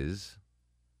is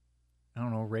I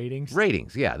don't know, ratings.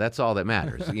 ratings. Yeah, that's all that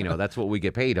matters. You know, that's what we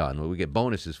get paid on, what we get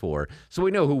bonuses for. So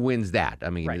we know who wins that. I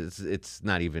mean, Right. it's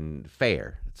not even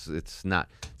fair. It's not.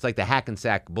 It's like the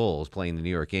Hackensack Bulls playing the New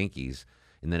York Yankees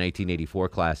in the 1984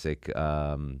 classic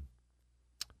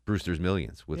Brewster's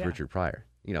Millions with Yeah. Richard Pryor.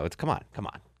 You know, it's come on,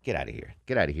 get out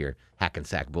of here,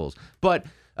 Hackensack Bulls. But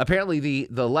apparently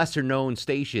the lesser known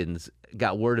stations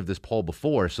got word of this poll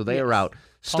before, so they are out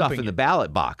stuffing Pumping the it.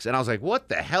 ballot box. And I was like, what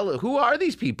the hell? Who are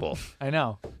these people? I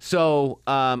know. So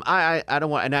I don't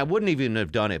want, and I wouldn't even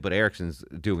have done it, but Erickson's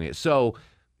doing it. So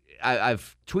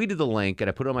I've tweeted the link and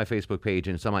I put it on my Facebook page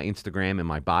and it's on my Instagram in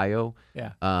my bio.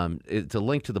 Yeah. It's a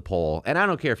link to the poll, and I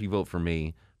don't care if you vote for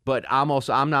me, but I'm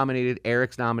nominated.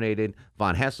 Eric's nominated.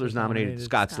 Von Hessler's nominated.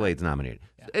 Scott Slade's nominated.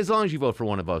 Yeah. As long as you vote for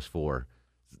one of us four,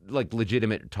 like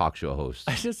legitimate talk show hosts.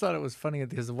 I just thought it was funny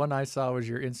because the one I saw was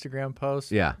your Instagram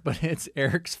post. Yeah. But it's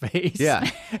Eric's face. Yeah.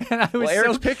 And I was Well,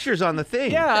 Eric's picture's on the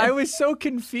thing. Yeah, I was so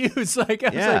confused. Like I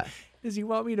was Yeah. like, does he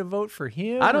want me to vote for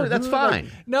him? I don't. or That's who? Like,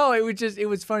 fine. no, it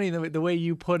was funny the way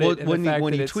you put it. Well, and the fact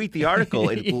when that you it's- tweet the article,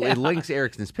 it Yeah. links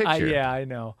Erickson's picture. Yeah, I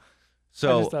know.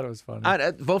 So I just thought it was funny.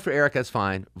 I'd vote for Eric. That's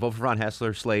fine. Vote for Von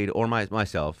Haessler, Slade, or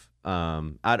myself.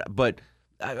 But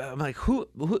I'm like, who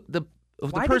the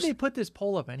Why did they put this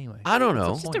poll up anyway? I don't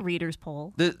know. It's just a reader's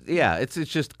poll. It's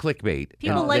just clickbait.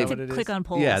 People like to click on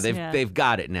polls. Yeah, they've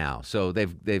got it now. So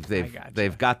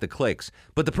they've got the clicks.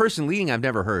 But the person leading, I've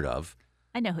never heard of.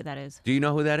 I know who that is. Do you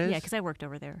know who that is? Yeah, because I worked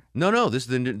over there. No. There's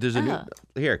a new.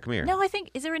 Here, come here. No, I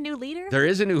think is there a new leader? There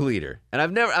is a new leader, and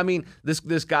I've never. I mean,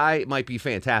 this guy might be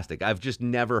fantastic. I've just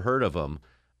never heard of him.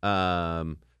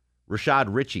 Rashad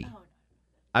Ritchie.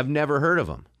 I've never heard of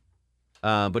him,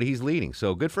 but he's leading.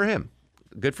 So good for him.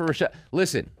 Good for Rashad.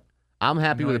 Listen, I'm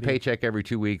happy with a paycheck every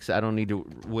 2 weeks. I don't need to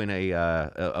win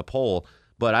a poll,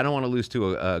 but I don't want to lose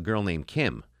to a girl named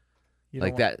Kim.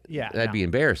 That'd be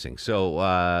embarrassing. So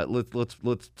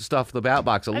let's stuff the ballot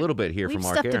box a little bit here from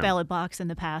Mark Arum. We've stuffed the ballot box in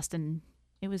the past, and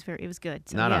it was good.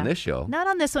 So, Not on this show. Not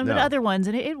on this one, but other ones,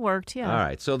 and it worked. Yeah. All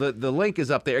right. So the link is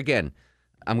up there again.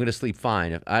 I'm going to sleep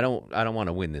fine. I don't want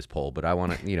to win this poll, but I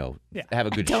want to have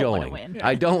a good showing.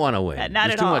 I don't want to win. Not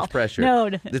There's at too all. much pressure. No.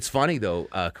 It's funny though.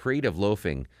 Creative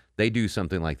Loafing, they do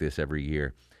something like this every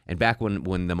year. And back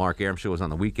when the Mark Arum show was on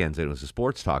the weekends, it was a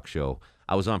sports talk show.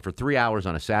 I was on for 3 hours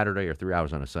on a Saturday or 3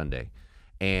 hours on a Sunday,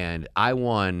 and I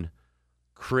won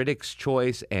Critics'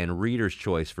 Choice and Reader's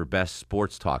Choice for best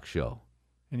sports talk show.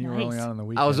 And you were only on the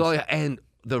weekends. I was and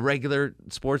the regular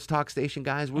sports talk station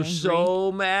guys were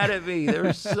so mad at me. They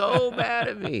were so mad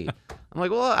at me. I'm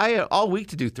like, well, I had all week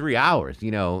to do 3 hours.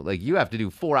 Like you have to do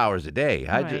 4 hours a day.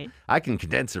 I can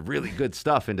condense the really good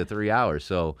stuff into 3 hours.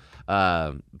 So,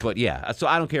 but yeah, so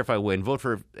I don't care if I win. Vote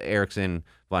for Erickson,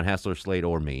 Von Haessler, Slade,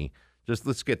 or me. Just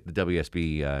let's get the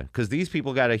WSB because these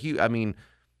people got a huge. I mean,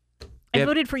 I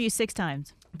voted for you 6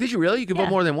 times. Did you really? You could vote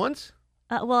more than once?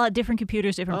 Well, different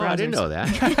computers, different browsers. I didn't know that.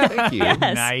 Thank you. Yes.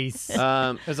 Nice.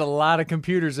 There's a lot of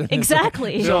computers in this.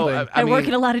 Exactly. So I work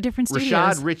in a lot of different studios.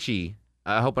 Rashad Ritchie.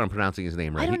 I hope I'm pronouncing his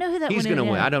name right. I don't know who that He's one is. going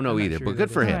to win. I don't know either, sure but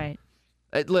good for him.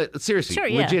 Right. Seriously, Sure,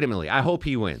 yeah. legitimately, I hope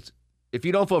he wins. If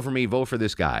you don't vote for me, vote for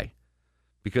this guy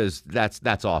because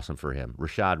that's awesome for him.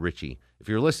 Rashad Ritchie. If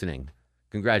you're listening,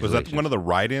 congratulations. Was that one of the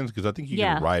write-ins? Because I think you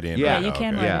can write in. Yeah, you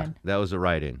can write in. That was a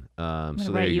write-in. So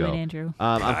there write you you go. in, Andrew.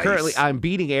 I'm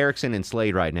beating Erickson and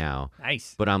Slade right now.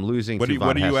 Nice. But I'm losing to Von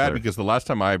What are you at? Haessler. Because the last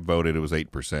time I voted, it was 8%.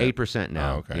 8%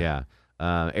 now. Oh, okay. Yeah.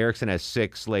 Erickson has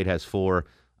 6. Slade has 4.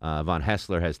 Von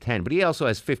Haessler has 10. But he also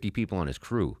has 50 people on his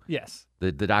crew. Yes.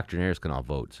 The doctrinaires can all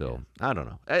vote. So I don't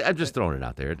know. I'm just throwing it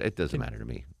out there. It doesn't matter to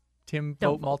me. Tim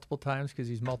vote multiple times because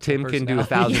he's multiple. Tim can do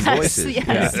 1,000 voices.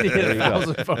 Yes. Yeah, there you go.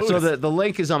 1,000 votes. So the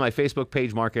link is on my Facebook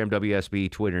page, Mark Arum WSB,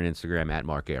 Twitter and Instagram at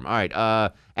Mark Arum. All right,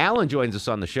 Alan joins us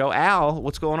on the show. Al,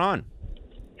 what's going on?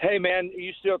 Hey, man, are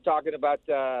you still talking about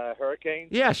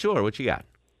hurricanes? Yeah, sure. What you got?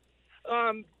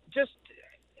 I've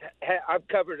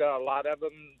covered a lot of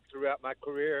them throughout my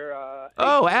career.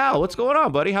 Al, what's going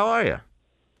on, buddy? How are you?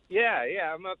 Yeah,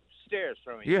 I'm upstairs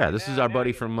from you. Yeah, this is our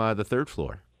buddy from the third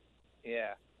floor.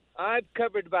 Yeah. I've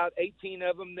covered about 18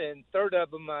 of them, and third of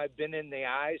them I've been in the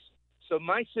eyes. So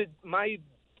my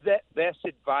best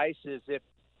advice is if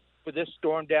for this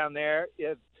storm down there,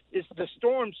 is the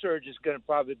storm surge is going to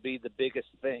probably be the biggest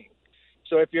thing.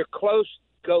 So if you're close,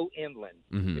 go inland.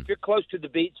 Mm-hmm. If you're close to the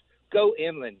beach, go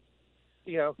inland.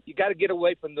 You got to get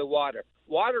away from the water.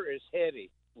 Water is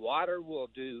heavy. Water will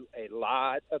do a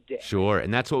lot of damage. Sure,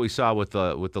 and that's what we saw with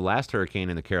the last hurricane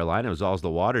in the Carolina. It was all the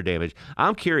water damage.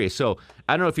 I'm curious. So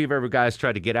I don't know if you've ever guys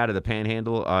tried to get out of the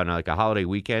Panhandle on like a holiday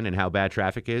weekend and how bad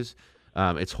traffic is.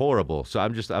 It's horrible. So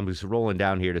I'm just rolling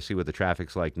down here to see what the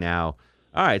traffic's like now.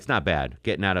 All right, it's not bad.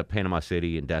 Getting out of Panama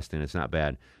City and Destin, it's not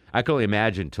bad. I can only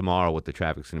imagine tomorrow what the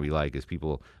traffic's going to be like as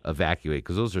people evacuate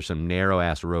because those are some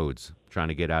narrow-ass roads trying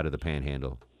to get out of the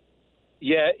Panhandle.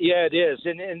 Yeah, it is.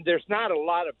 And there's not a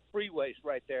lot of freeways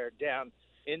right there down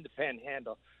in the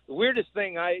Panhandle. The weirdest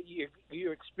thing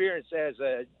you experience as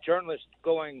a journalist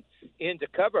going in to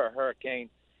cover a hurricane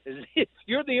is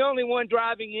you're the only one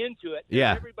driving into it.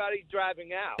 Yeah. Everybody's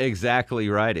driving out. Exactly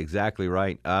right.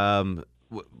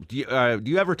 Do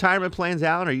you have retirement plans,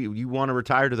 Alan, or you want to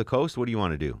retire to the coast? What do you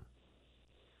want to do?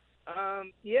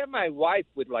 Yeah, my wife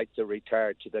would like to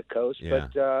retire to the coast, Yeah.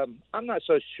 but I'm not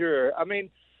so sure. I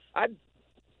mean,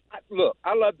 look,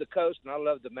 I love the coast and I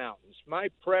love the mountains. My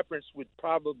preference would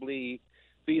probably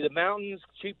be the mountains,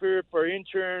 cheaper for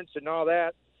insurance and all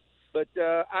that. But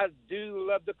I do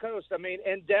love the coast. I mean,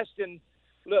 and Destin,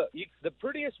 look, the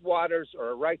prettiest waters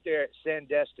are right there at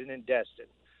Sandestin and Destin.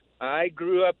 I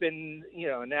grew up in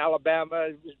Alabama.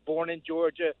 I was born in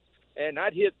Georgia, and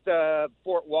I'd hit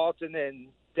Fort Walton and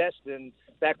Destin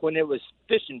back when it was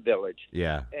Fishing Village.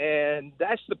 Yeah. And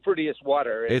that's the prettiest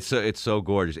water. It's so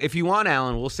gorgeous. If you want,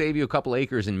 Alan, we'll save you a couple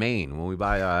acres in Maine when we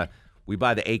buy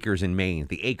the acres in Maine,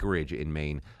 the acreage in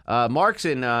Maine. Mark's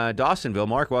in Dawsonville.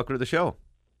 Mark, welcome to the show.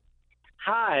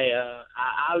 Hi.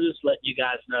 I'll just let you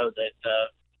guys know that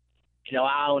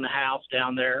I own a house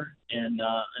down there in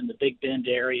the Big Bend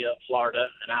area of Florida,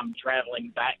 and I'm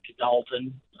traveling back to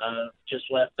Dalton. Just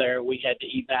left there. We had to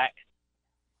evac.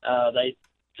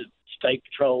 The State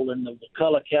Patrol and the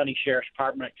McCullough County Sheriff's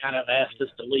Department kind of asked us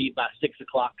to leave by 6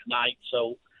 o'clock tonight,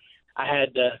 so I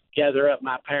had to gather up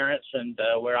my parents, and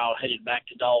we're all headed back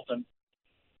to Dalton.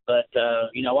 But,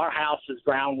 our house is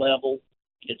ground level.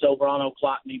 It's over on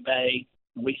Ochlockonee Bay.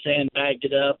 We sandbagged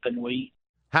it up, and we...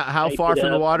 How far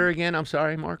from the water again? I'm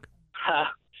sorry, Mark.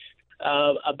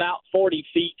 About 40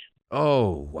 feet.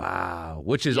 Oh, wow.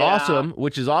 Which is awesome.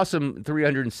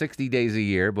 360 days a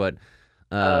year, but...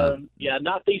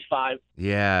 not these 5.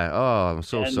 Yeah. Oh, I'm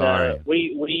so sorry.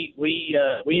 We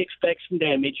expect some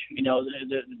damage.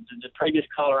 The previous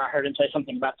caller, I heard him say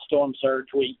something about the storm surge.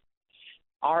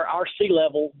 Our sea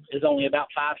level is only about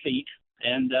 5 feet,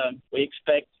 and we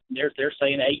expect they're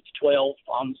saying 8 to 12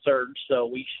 on the surge. So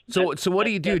what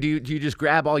do you do? Do you just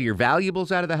grab all your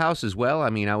valuables out of the house as well? I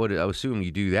mean, I would assume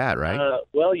you do that, right?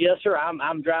 Well, yes, sir.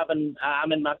 I'm driving.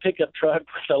 I'm in my pickup truck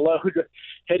with a load,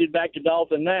 headed back to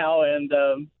Dalton now, and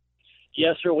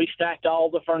yes, sir. We stacked all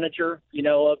the furniture,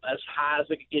 up as high as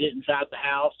we could get it inside the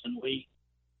house, and we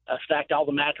stacked all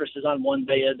the mattresses on one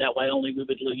bed. That way, only we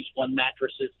would lose one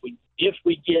mattress if we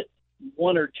get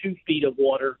 1 or 2 feet of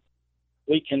water.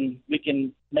 We can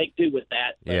make do with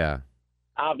that. But yeah.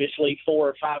 Obviously, 4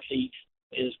 or 5 feet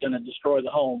is going to destroy the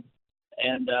home.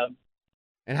 And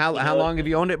how long have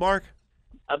you owned it, Mark?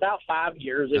 About 5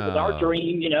 years. It was our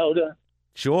dream, to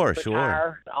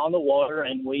retire on the water,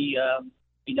 and we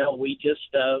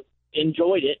just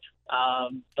enjoyed it.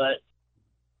 But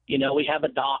we have a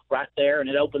dock right there, and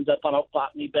it opens up on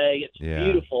Ochlockonee Bay. It's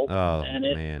beautiful, and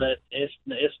it's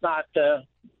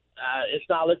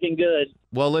not looking good.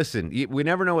 Well, listen, we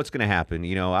never know what's going to happen.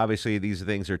 Obviously these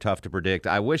things are tough to predict.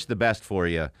 I wish the best for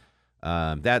you.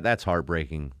 That's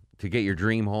heartbreaking to get your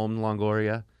dream home,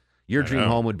 Longoria. Your dream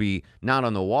home would be not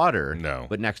on the water,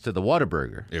 but next to the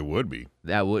Whataburger. It would be.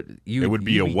 It would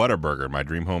be a Whataburger. My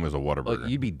dream home is a Whataburger.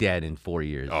 You'd be dead in 4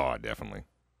 years. Oh, definitely.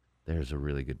 There's a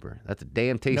really good burger. That's a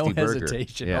damn tasty burger. No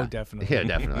hesitation. Yeah. Oh, definitely. Yeah,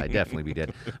 definitely. I'd definitely be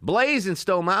dead. Blaze in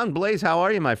Stone Mountain. Blaze, how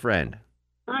are you, my friend?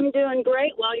 I'm doing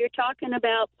great. While you're talking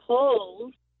about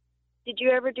polls, did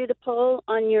you ever do the poll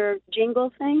on your jingle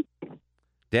thing?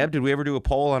 Deb, did we ever do a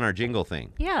poll on our jingle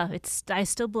thing? Yeah, I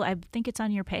think it's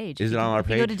on your page. Is it on our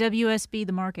page? If you go to WSB,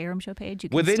 the Mark Arum Show page, you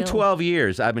can Within 12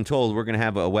 years, I've been told we're going to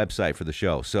have a website for the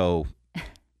show. So, do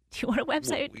you want a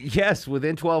website? Yes,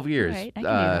 within 12 years. Right, I can do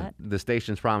that. The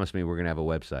station's promised me we're going to have a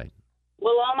website.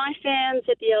 Well, all my fans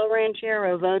at the El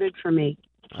Ranchero voted for me.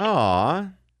 Aw.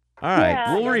 All right.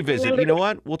 Yeah, we'll revisit. You know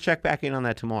what? We'll check back in on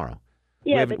that tomorrow.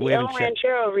 Yeah, but the El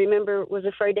Ranchero, remember, was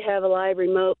afraid to have a live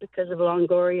remote because of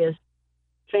Longoria's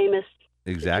famous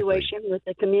situation with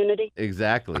the community.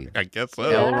 Exactly. I guess so.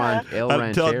 El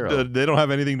Ranchero. They don't have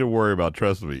anything to worry about.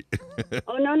 Trust me.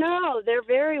 Oh, no. They're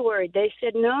very worried. They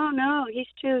said, no, he's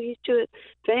too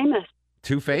famous.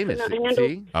 Too famous.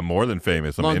 See? I'm more than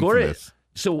famous. I'm Longoria. Infamous.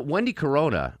 So Wendy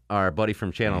Corona, our buddy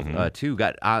from Channel 2,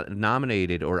 got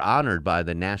nominated or honored by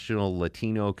the National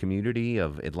Latino Community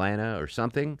of Atlanta or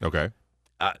something. Okay.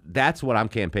 That's what I'm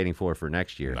campaigning for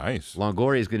next year. Nice.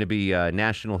 Longoria is going to be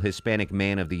National Hispanic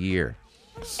Man of the Year.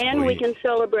 Sweet. And we can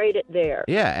celebrate it there.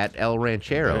 Yeah, at El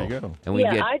Ranchero. There you go.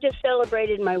 And I just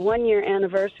celebrated my 1-year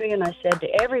anniversary, and I said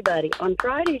to everybody on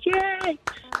Fridays, yay!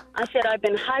 I said, I've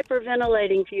been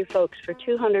hyperventilating for you folks for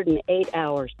 208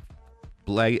 hours.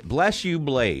 Bless you,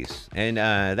 Blaze. And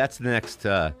that's the next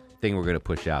thing we're going to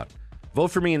push out. Vote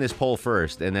for me in this poll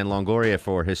first, and then Longoria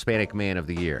for Hispanic Man of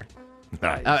the Year.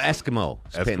 Nice. Eskimo.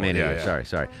 Man of the Year.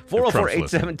 Sorry.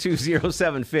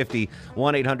 404-872-0750,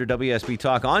 1-800-WSB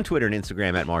Talk, on Twitter and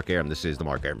Instagram at Mark Arum. This is The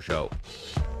Mark Arum Show.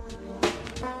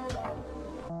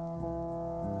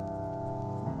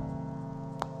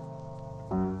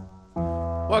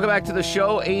 Welcome back to the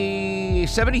show.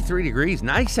 73 degrees.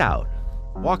 Nice out.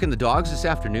 Walking the dogs this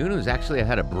afternoon. I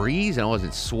had a breeze and I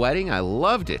wasn't sweating. I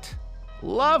loved it.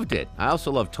 I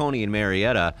also love Tony and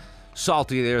Marietta.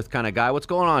 Salty of the earth kind of guy. What's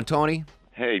going on, Tony?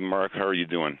 Hey, Mark. How are you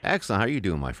doing? Excellent. How are you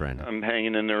doing, my friend? I'm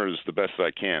hanging in there as the best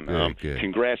I can. Good.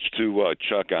 Congrats to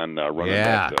Chuck on running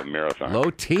that marathon. Low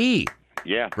T.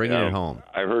 Yeah, bringing it home.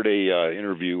 I heard a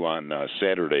interview on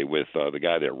Saturday with the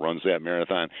guy that runs that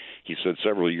marathon. He said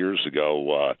several years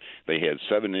ago they had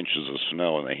 7 inches of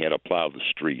snow and they had to plow the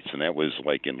streets, and that was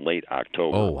like in late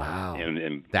October. Oh, wow.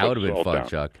 And That would have been fun, down.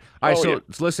 Chuck. All right, Oh, so yeah.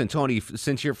 listen, Tony,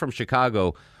 since you're from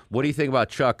Chicago, what do you think about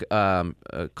Chuck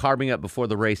carving up before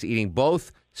the race, eating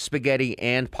both spaghetti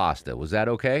and pasta? Was that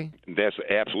okay? That's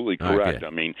absolutely correct. Okay. I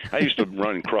mean, I used to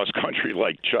run cross country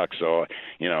like Chuck, so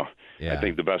I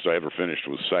think the best I ever finished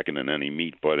was second in any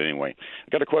meet. But anyway, I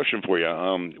got a question for you.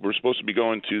 We're supposed to be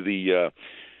going to the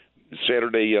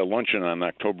Saturday luncheon on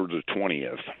October the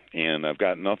 20th, and I've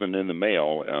got nothing in the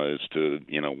mail as to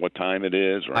what time it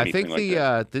is or I anything think like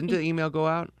that. didn't the email go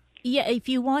out? Yeah, if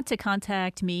you want to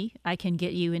contact me, I can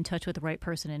get you in touch with the right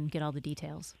person and get all the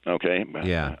details. Okay.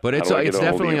 Yeah, but How it's do I get a hold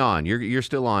of definitely you? on. You're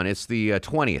still on. It's the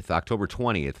 20th, October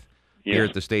 20th, here Yeah.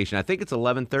 at the station. I think it's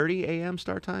 11:30 a.m.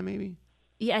 start time, maybe.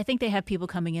 Yeah, I think they have people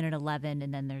coming in at 11,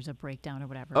 and then there's a breakdown or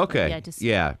whatever. But Okay. yeah, just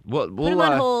Well, put we'll him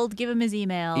on hold, give him his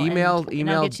email. and I'll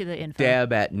get you the info.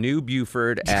 Deb at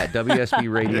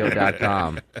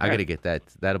newbuford@wsbradio.com. I got to get that.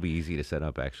 That'll be easy to set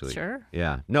up, actually. Sure.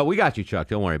 Yeah. No, we got you, Chuck.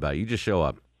 Don't worry about it. You just show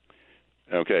up.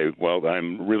 Okay, well,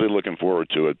 I'm really looking forward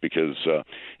to it because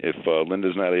if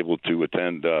Linda's not able to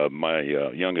attend, my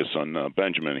youngest son,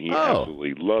 Benjamin, he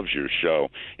absolutely loves your show,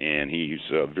 and he's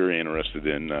very interested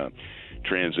in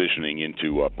transitioning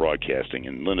into broadcasting.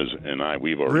 And Linda and I,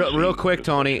 we've already Real quick,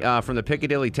 Tony, from the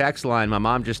Piccadilly text line, my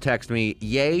mom just texted me,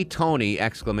 "Yay, Tony!" !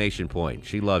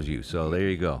 She loves you, so there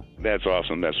you go. That's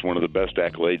awesome. That's one of the best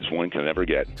accolades one can ever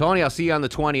get. Tony, I'll see you on the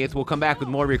 20th. We'll come back with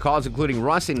more of your calls, including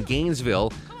Russ in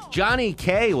Gainesville. Johnny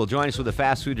K will join us with a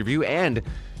fast food review, and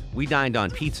we dined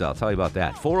on pizza. I'll tell you about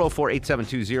that.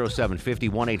 404-872-0750,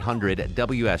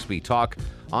 1-800-WSB. Talk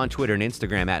on Twitter and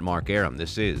Instagram at Mark Arum.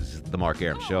 This is The Mark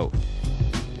Arum Show.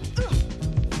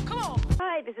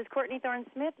 Hi, this is Courtney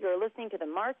Thorne-Smith. You're listening to The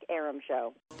Mark Arum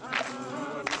Show.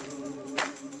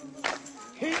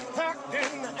 He packed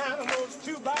in the animals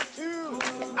 2 by 2,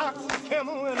 ox, a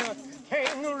camel, and a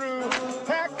kangaroo.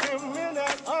 Packed him in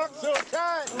that ox so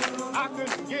tight, I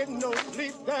couldn't get no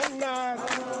sleep that night.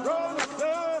 Rolling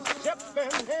Stones, Shep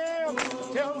and Ham,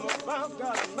 tell them about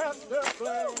that master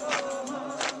plan.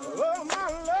 Oh, my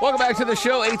Lord. Welcome back to the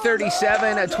show.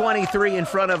 8:37 at 23 in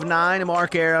front of 9.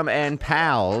 Mark Arum and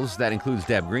pals. That includes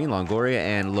Deb Green, Longoria,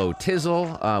 and Lo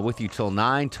Tizzle with you till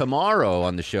 9. Tomorrow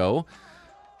on the show,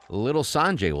 Little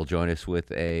Sanjay will join us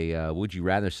with a Would You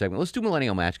Rather segment. Let's do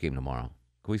Millennial Match Game tomorrow.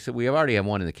 We already have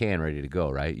one in the can ready to go,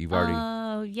 right? You've already.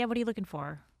 Yeah, what are you looking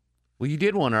for? Well, you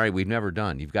did one already. We've never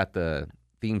done. You've got the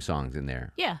theme songs in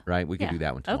there. Yeah. Right. We can Yeah. do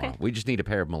that one tomorrow. Okay. We just need a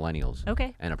pair of millennials.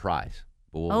 Okay. And a prize.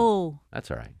 But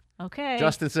that's all right. Okay.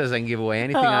 Justin says I can give away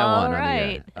anything I want. All on the air.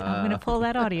 right. I'm going to pull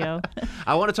that audio.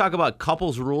 I want to talk about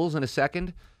couples rules in a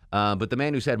second. But the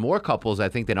man who's had more couples, I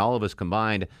think, than all of us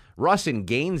combined, Russ in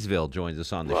Gainesville, joins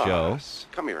us on the show.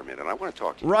 Come here a minute. I want to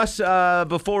talk to you. Russ,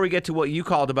 before we get to what you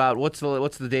called about, what's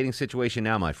the dating situation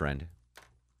now, my friend?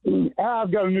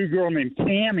 I've got a new girl named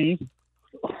Tammy.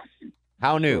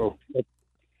 How new?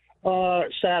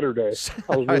 Saturday.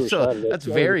 That's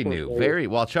very new. Very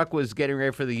while Chuck was getting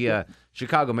ready for the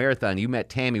Chicago Marathon, you met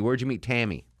Tammy. Where'd you meet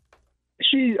Tammy?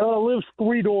 She lives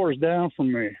 3 doors down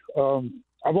from me.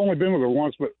 I've only been with her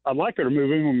once, but I'd like her to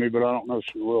move in with me, but I don't know if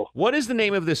she will. What is the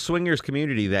name of this swingers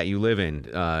community that you live in,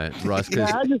 Russ?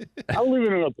 'Cause I live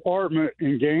in an apartment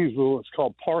in Gainesville. It's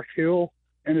called Park Hill,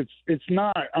 and it's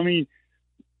not. I mean,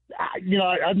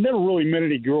 I've never really met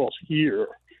any girls here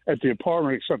at the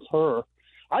apartment except her.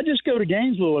 I just go to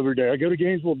Gainesville every day. I go to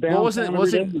Gainesville downtown. Was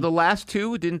every day. it the last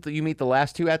two? Didn't you meet the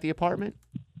last two at the apartment?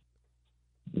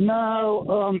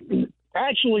 No,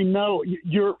 actually, no.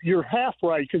 You're half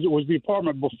right because it was the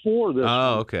apartment before this.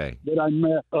 Oh, okay. That I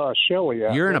met Shelly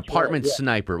at. You're an That's apartment right, yeah.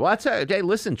 sniper. Well, hey,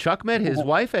 listen, Chuck met his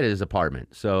wife at his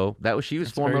apartment, so she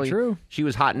was formerly true. She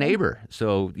was hot neighbor.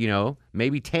 So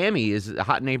maybe Tammy is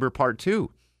hot neighbor part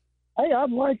 2. Hey,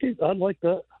 I'd like it. I'd like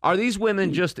that. Are these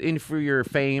women just in for your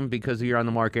fame because you're on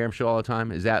the Mark Arum show all the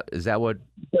time? Is that what?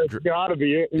 That's got to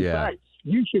be it. In Yeah. fact,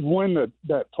 you should win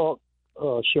that talk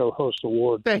show host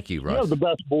award. Thank you, Russ. You have the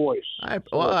best voice.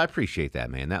 I appreciate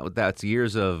that, man. That's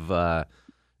years of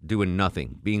doing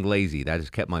nothing, being lazy. That has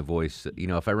kept my voice.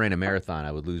 If I ran a marathon,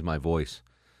 I would lose my voice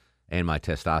and my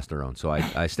testosterone. So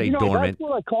I stayed dormant. That's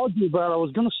what I called you about. I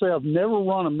was going to say I've never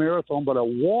run a marathon, but I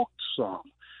walked some.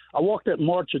 I walked that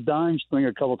March of Dimes thing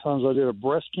a couple of times. I did a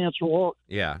breast cancer walk.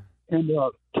 Yeah. And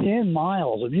 10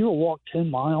 miles. Have you ever walked 10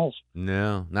 miles?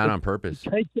 No, not on purpose.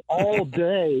 It takes you all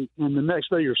day, and the next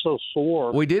day you're so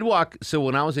sore. We did walk. So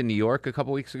when I was in New York a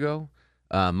couple weeks ago,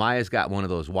 Maya's got one of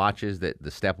those watches, the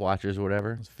step watches or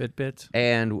whatever. Fitbits.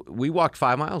 And we walked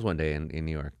 5 miles one day in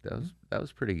New York. That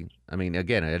was pretty. I mean,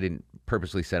 again, I didn't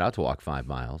purposely set out to walk 5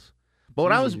 miles. But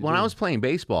when I was playing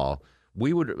baseball,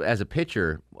 we would, as a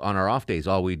pitcher, on our off days,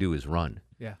 all we do is run.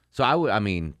 Yeah. So I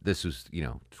mean, this was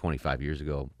 25 years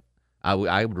ago. I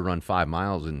would run 5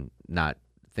 miles and not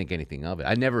think anything of it.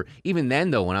 I never, even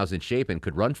then though, when I was in shape and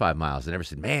could run 5 miles, I never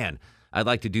said, man, I'd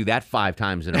like to do that 5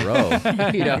 times in a row.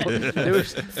 There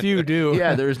was few do.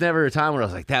 Yeah, there was never a time where I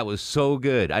was like, that was so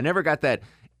good. I never got that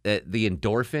the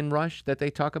endorphin rush that they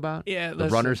talk about. Yeah, the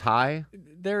runner's high.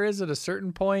 There is at a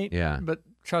certain point. Yeah, but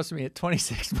trust me, at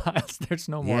 26 miles, there's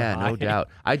no more. Yeah, high. no doubt.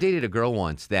 I dated a girl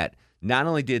once that not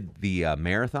only did the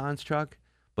marathons, Chuck,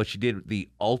 but she did the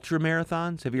ultra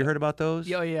marathons. Have you heard about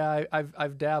those? Oh yeah,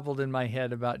 I've dabbled in my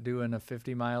head about doing a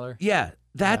 50-miler. Yeah,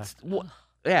 that's what.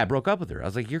 Yeah, I broke up with her. I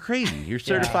was like, "You're crazy. You're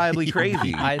certifiably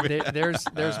crazy."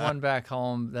 There's one back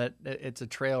home that it's a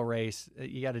trail race.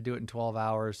 You got to do it in 12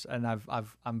 hours, and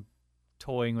I'm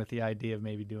toying with the idea of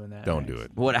maybe doing that. Don't do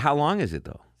it. What? How long is it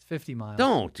though? It's 50 miles.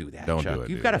 Don't do that. Don't Chuck. do it.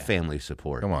 You've got a family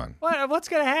support. Come on. What's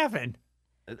gonna happen?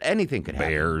 Anything could happen.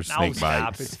 Bears, snake stop.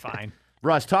 bites. It's fine.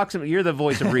 Russ, talk some. You're the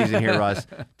voice of reason here, Russ.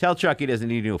 Tell Chuck he doesn't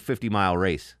need to do a 50-mile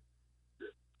race.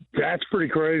 That's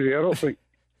pretty crazy. I don't think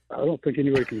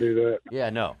anybody can do that.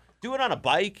 Yeah, no. Do it on a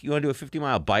bike. You want to do a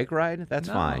 50-mile bike ride? That's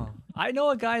fine. I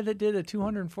know a guy that did a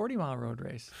 240-mile road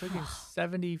race. It took him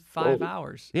 75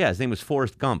 hours. Yeah, his name was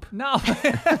Forrest Gump. No.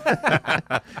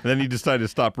 And then he decided to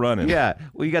stop running. Yeah.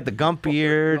 Well, you got the Gump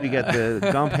beard. You got the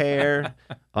Gump hair.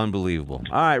 Unbelievable.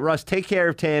 All right, Russ, take care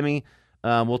of Tammy.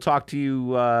 We'll talk to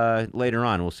you later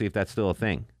on. We'll see if that's still a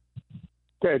thing.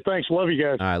 Okay, thanks. Love you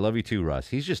guys. All right, love you too, Russ.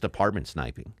 He's just apartment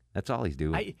sniping. That's all he's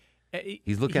doing.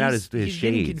 He's looking out his He's shades.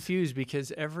 getting confused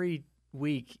because every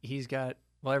week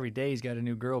every day he's got a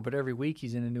new girl, but every week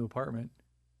he's in a new apartment.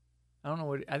 I don't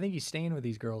know I think he's staying with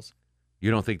these girls.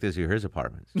 You don't think these are his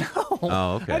apartments? No.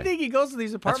 Oh, okay. I think he goes to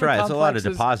these apartment That's right. It's a lot of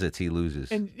complexes deposits he loses.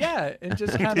 And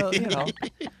just kind of,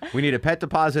 We need a pet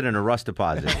deposit and a Russ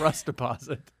deposit. Russ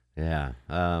deposit. Yeah.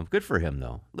 Good for him,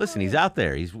 though. Listen, he's out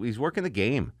there. He's working the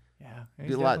game. Yeah,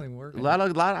 he's definitely working.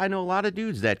 I know a lot of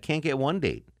dudes that can't get one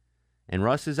date. And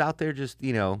Russ is out there just,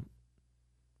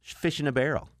 fishing a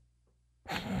barrel.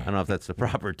 I don't know if that's the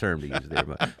proper term to use there,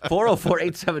 but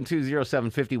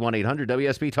 404-872-0750,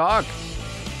 1-800-WSB Talk.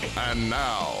 And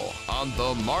now, on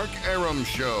the Mark Arum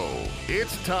Show,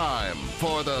 it's time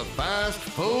for the Fast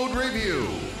Food Review.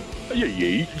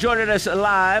 Joining us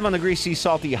live on the Greasy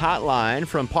Salty Hotline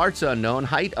from parts unknown,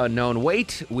 height unknown,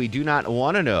 weight we do not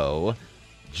want to know,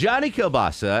 Johnny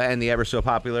Kilbasa and the ever so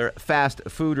popular Fast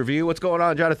Food Review. What's going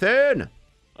on, Jonathan?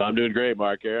 I'm doing great,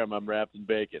 Mark Arum. I'm wrapped in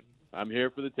bacon. I'm here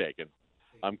for the taking.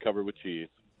 I'm covered with cheese.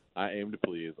 I aim to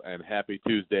please. And happy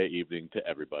Tuesday evening to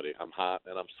everybody. I'm hot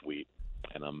and I'm sweet,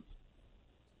 and I'm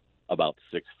about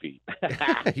 6 feet.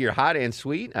 You're hot and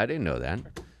sweet? I didn't know that.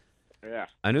 Yeah.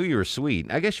 I knew you were sweet.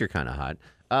 I guess you're kind of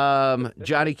hot.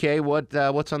 Johnny K,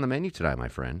 what's on the menu tonight, my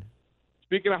friend?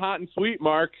 Speaking of hot and sweet,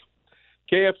 Mark,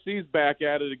 KFC's back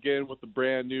at it again with a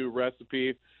brand new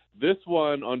recipe. This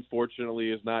one, unfortunately,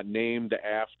 is not named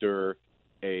after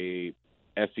a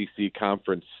SEC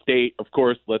conference state. Of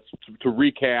course, to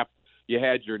recap, you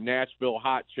had your Nashville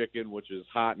hot chicken, which is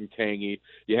hot and tangy.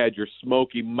 You had your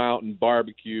Smoky Mountain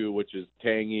barbecue, which is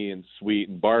tangy and sweet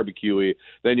and barbecuey.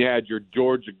 Then you had your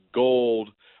Georgia Gold,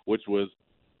 which was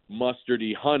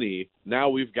mustardy honey. Now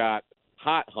we've got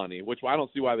hot honey, which I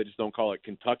don't see why they just don't call it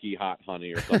Kentucky hot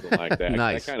honey or something like that.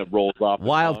 Nice. That kind of rolls off.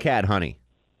 Wildcat honey.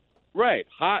 Right.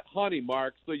 Hot honey,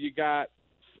 Mark. So you got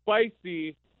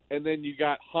spicy and then you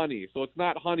got honey. So it's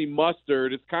not honey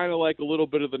mustard. It's kind of like a little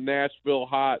bit of the Nashville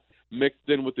hot mixed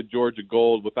in with the Georgia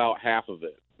Gold without half of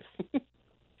it.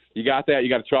 You got that? You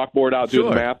got a chalkboard out doing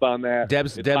the math on that?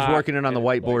 Deb's working it on the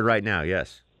whiteboard right now,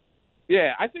 yes.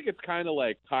 Yeah, I think it's kind of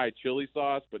like Thai chili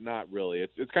sauce, but not really.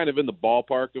 It's kind of in the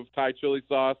ballpark of Thai chili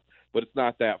sauce, but it's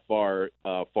not that far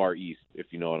east, if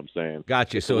you know what I'm saying.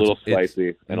 Gotcha. It's so a little it's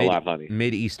spicy and a lot honey.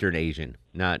 Mid-Eastern Asian,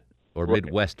 or Right.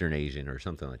 Midwestern Asian or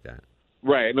something like that.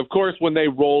 Right, and of course, when they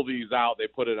roll these out, they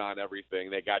put it on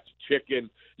everything. They got your chicken.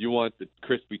 You want the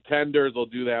crispy tenders, they'll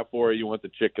do that for you. You want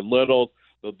the chicken littles,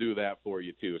 they'll do that for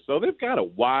you too. So they've got a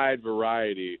wide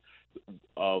variety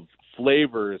of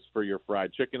flavors for your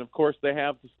fried chicken. Of course, they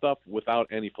have the stuff without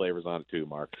any flavors on it too,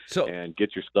 Mark. And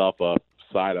get your stuff a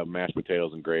side of mashed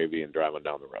potatoes and gravy and drive on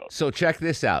down the road. So check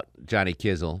this out, Johnny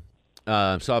Kizzle.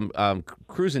 So I'm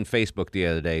cruising Facebook the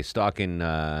other day, stalking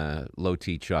Low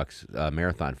T Chuck's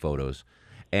marathon photos,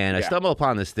 and I stumble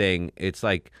upon this thing. It's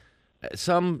like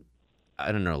some,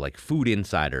 I don't know, like Food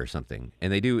Insider or something,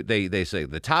 and they say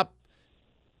the top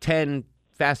 10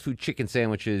 fast food chicken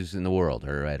sandwiches in the world,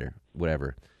 or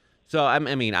whatever. So,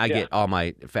 I get all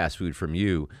my fast food from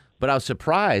you, but I was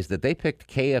surprised that they picked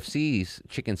KFC's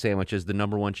chicken sandwich as the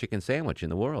number one chicken sandwich in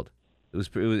the world. It was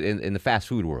in the fast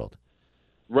food world.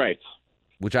 Right.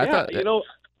 Which I thought...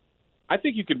 I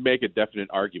think you could make a definite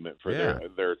argument for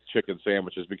their chicken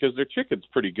sandwiches because their chicken's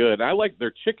pretty good. I like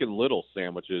their Chicken Little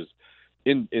sandwiches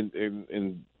in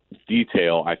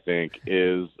detail, I think,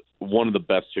 is one of the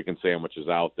best chicken sandwiches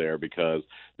out there because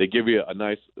they give you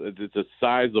it's the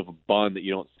size of a bun that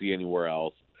you don't see anywhere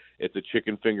else. It's a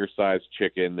chicken finger-sized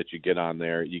chicken that you get on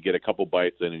there. You get a couple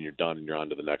bites in and you're done and you're on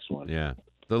to the next one. Yeah.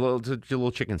 The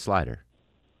little chicken slider.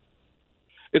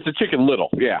 It's a Chicken Little,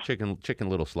 yeah. Chicken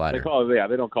Little slider.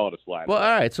 They don't call it a slider. Well,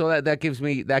 all right, so that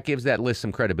gives that list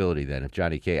some credibility then. If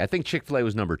Johnny K, I think Chick-fil-A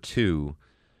was number 2.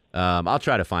 I'll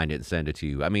try to find it and send it to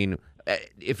you. I mean,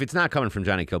 if it's not coming from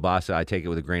Johnny Kilbasa, I take it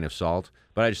with a grain of salt.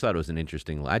 But I just thought it was an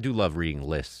interesting. I do love reading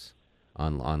lists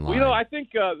online. Well, I think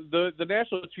the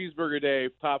National Cheeseburger Day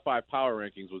Top 5 Power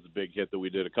Rankings was a big hit that we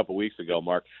did a couple weeks ago,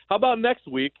 Mark. How about next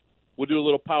week? We'll do a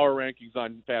little power rankings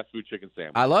on fast food chicken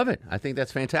sandwiches. I love it. I think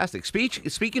that's fantastic.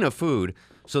 Speaking of food,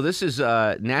 so this is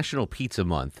National Pizza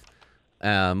Month.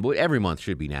 Every month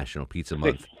should be National Pizza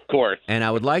Month. Of course. And I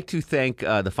would like to thank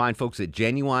the fine folks at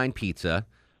Genuine Pizza,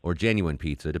 or Genuine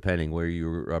Pizza, depending where you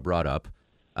were brought up,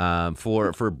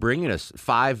 for bringing us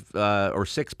 5 or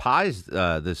 6 pies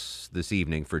this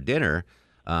evening for dinner.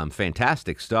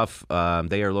 Fantastic stuff.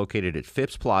 They are located at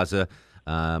Phipps Plaza.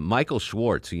 Michael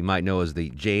Schwartz, who you might know as the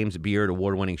James Beard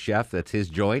award-winning chef. That's his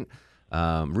joint.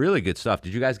 Really good stuff.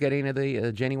 Did you guys get any of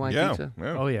the Genuine Pizza?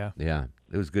 Yeah. Oh, yeah. Yeah,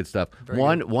 it was good stuff.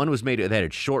 One was made, that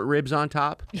had short ribs on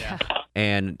top. Yeah.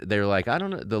 And they were like, I don't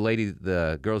know,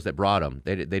 the girls that brought them,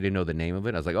 they didn't know the name of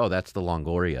it. I was like, oh, that's the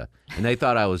Longoria. And they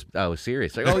thought I was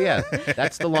serious. Like, oh, yeah,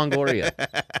 that's the Longoria.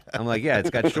 I'm like, yeah, it's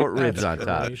got short ribs on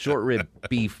top. Short rib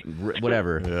beef,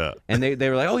 whatever. Yeah. And they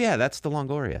were like, oh, yeah, that's the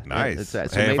Longoria. Nice. So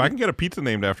if I can get a pizza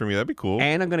named after me, that'd be cool.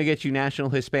 And I'm going to get you National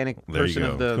Hispanic Person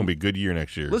of the... It's going to be a good year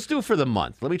next year. Let's do it for the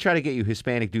month. Let me try to get you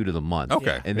Hispanic Dude of the Month.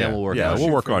 Okay. And then we'll work on it.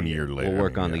 We'll work on a year later. We'll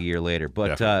work on the year later.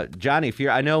 But, Johnny,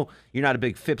 I know you're not a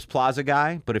big Phipps Plaza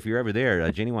guy, but if you're ever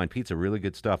there, Genuine Pizza, really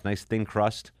good stuff. Nice thin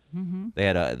crust. Mm-hmm. They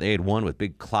had one with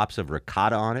big clops of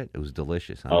ricotta on it. It was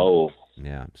delicious. Huh? Oh.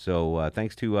 Yeah. So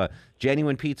thanks to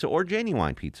Genuine Pizza or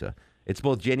Genuine Pizza. It's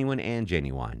both genuine and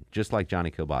genuine, just like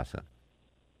Johnny Kilbasa.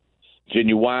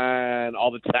 Genuine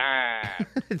all the time.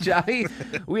 Johnny,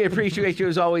 we appreciate you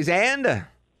as always. And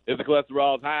if the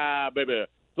cholesterol's high, baby,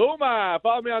 so am I.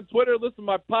 Follow me on Twitter. Listen to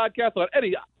my podcast on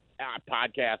any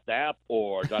podcast app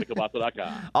or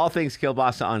JohnnyKilbasa.com. All things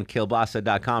Kilbasa on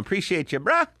Kilbasa.com. Appreciate you,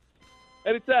 bruh.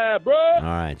 Anytime, bro. All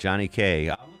right, Johnny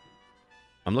K.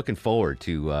 I'm looking forward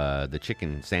to the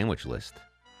chicken sandwich list.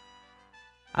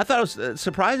 I thought it was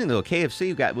surprising, though.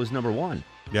 KFC was number 1.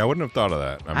 Yeah, I wouldn't have thought of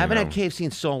that. I haven't had KFC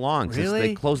in so long since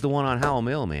they closed the one on Howell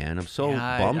Mill, man. I'm so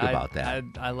bummed about that.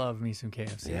 I love me some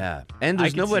KFC. Yeah. And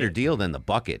there's no better deal than the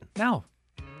bucket. No.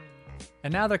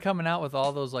 And now they're coming out with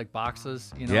all those like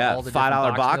boxes, you know, yeah, all the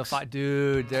 $5 box.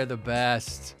 Dude, they're the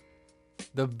best.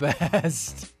 The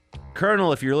best.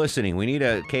 Colonel, if you're listening, we need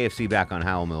a KFC back on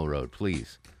Howell Mill Road,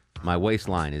 please. My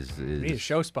waistline is... We need a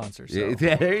show sponsor. So.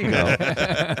 Yeah, there you go.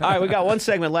 All right, we got one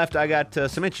segment left. I got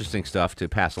some interesting stuff to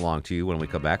pass along to you when we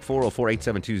come back.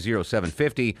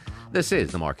 404-872-0750. This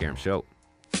is The Mark Arum Show.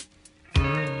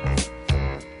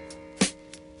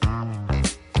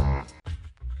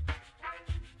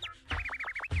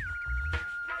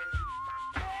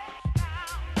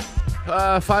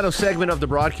 Final segment of the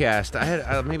broadcast.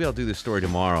 Maybe I'll do this story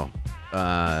tomorrow.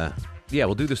 Yeah,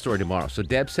 we'll do the story tomorrow. So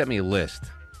Deb sent me a list.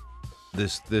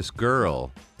 This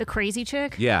girl. The crazy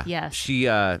chick? Yeah. Yes. She.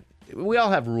 We all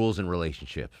have rules in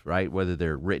relationships, right? Whether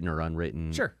they're written or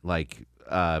unwritten. Sure. Like,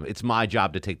 it's my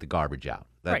job to take the garbage out.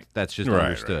 Right. That's just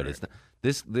understood. Right.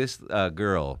 It's not, this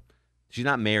girl. She's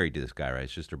not married to this guy, right?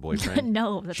 It's just her boyfriend.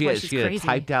 No, that's why she's crazy. crazy. She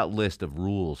had a typed out list of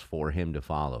rules for him to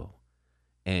follow,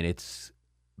 and it's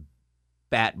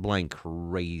bat blank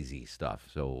crazy stuff.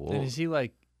 So. And is he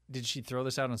like? Did she throw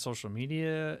this out on social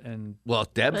media? And well,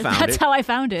 Deb found it. That's how I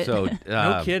found it. So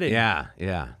no kidding.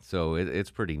 Yeah. So it's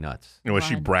pretty nuts. And was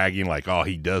she bragging like, "Oh,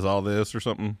 he does all this" or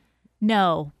something?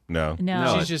 No.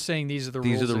 She's just saying these are the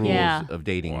rules. These are the rules of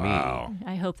dating me.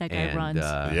 I hope that guy runs.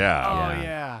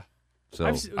 Yeah.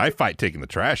 So I fight taking the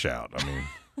trash out. I mean,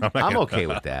 I'm okay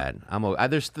with that.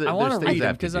 There's things I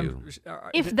have to do.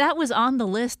 If that was on the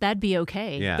list, that'd be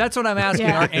okay. Yeah. That's what I'm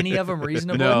asking. Are any of them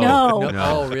reasonable? No.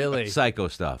 Oh, really? Psycho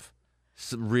stuff.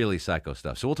 really psycho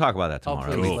stuff. So we'll talk about that tomorrow.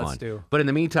 please, It'll be let's fun. do. But in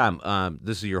the meantime,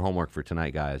 this is your homework for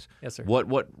tonight, guys. Yes, sir.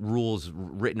 What rules,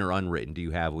 written or unwritten, do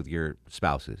you have with your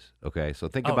spouses? Okay, so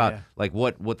think about like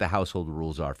what the household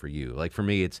rules are for you. Like for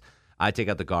me, it's I take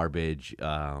out the garbage.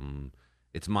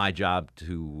 It's my job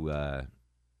to.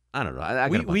 I don't know. I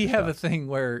got we have stuff. a thing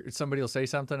where somebody will say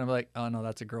something. I'm like, oh no,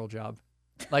 that's a girl job.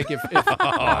 Like if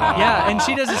yeah, and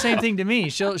she does the same thing to me.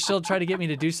 She'll try to get me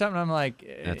to do something. I'm like,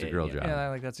 that's a girl job. Yeah,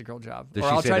 I'm like that's a girl job. Does or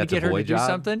she I'll say try to that's a get her boy to do job?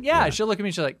 something. Yeah, she'll look at me.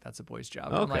 And she's like, that's a boy's job.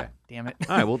 I'm Okay. like, damn it.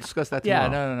 All right, we'll discuss that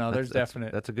tomorrow. Yeah, no. There's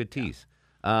definite. That's a good tease.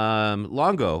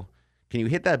 Longo, can you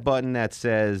hit that button that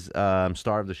says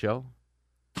star of the show?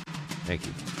 Thank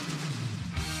you.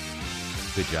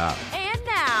 Good job. And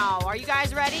now, are you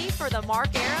guys ready for the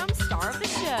Mark Aram star of the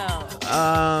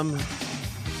show?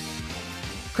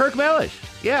 Kirk Mellish.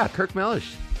 Yeah, Kirk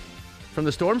Mellish from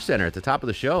the Storm Center at the top of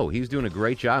the show. He's doing a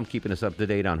great job keeping us up to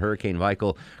date on Hurricane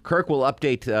Michael. Kirk will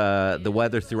update the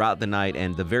weather throughout the night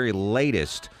and the very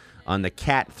latest on the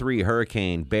Cat 3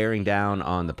 hurricane bearing down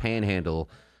on the Panhandle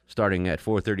starting at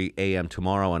 4:30 a.m.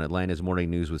 tomorrow on Atlanta's Morning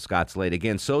News with Scott Slade.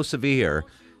 Again, so severe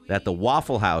that the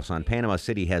Waffle House on Panama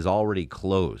City has already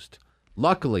closed.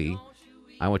 Luckily,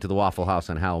 I went to the Waffle House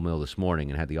on Howell Mill this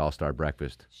morning and had the all-star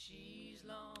breakfast.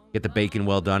 Get the bacon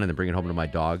well done and then bring it home to my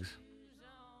dogs.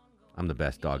 I'm the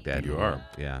best dog dad. You are.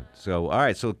 Yeah. So, all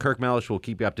right. So, Kirk Mellish will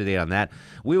keep you up to date on that.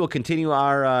 We will continue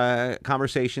our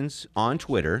conversations on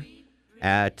Twitter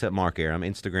at Mark Aram,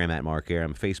 Instagram at Mark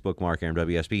Aram, Facebook Mark Aram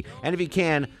WSB. And if you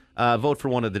can, vote for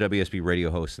one of the WSB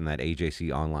radio hosts in that AJC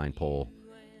online poll.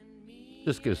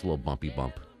 Just give us a little bumpy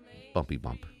bump. Bumpy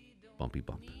bump. Bumpy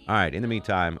bump. All right. In the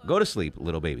meantime, go to sleep,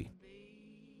 little baby.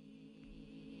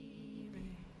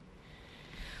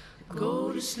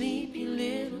 Go to sleep, you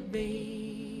little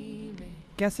baby.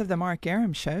 Guests of the Mark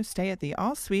Aram Show stay at the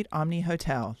All Suite Omni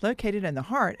Hotel, located in the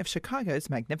heart of Chicago's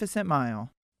Magnificent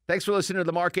Mile. Thanks for listening to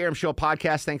the Mark Aram Show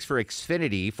podcast. Thanks for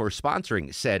Xfinity for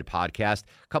sponsoring said podcast.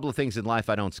 A couple of things in life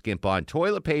I don't skimp on.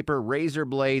 Toilet paper, razor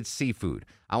blades, seafood.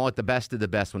 I want the best of the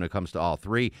best when it comes to all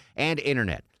three. And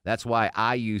internet. That's why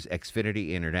I use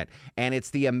Xfinity Internet. And it's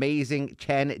the amazing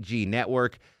 10G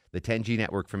network. The 10G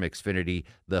network from Xfinity,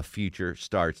 the future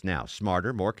starts now.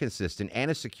 Smarter, more consistent, and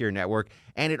a secure network,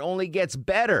 and it only gets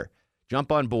better.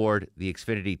 Jump on board the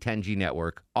Xfinity 10G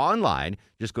network online.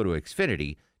 Just go to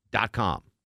Xfinity.com.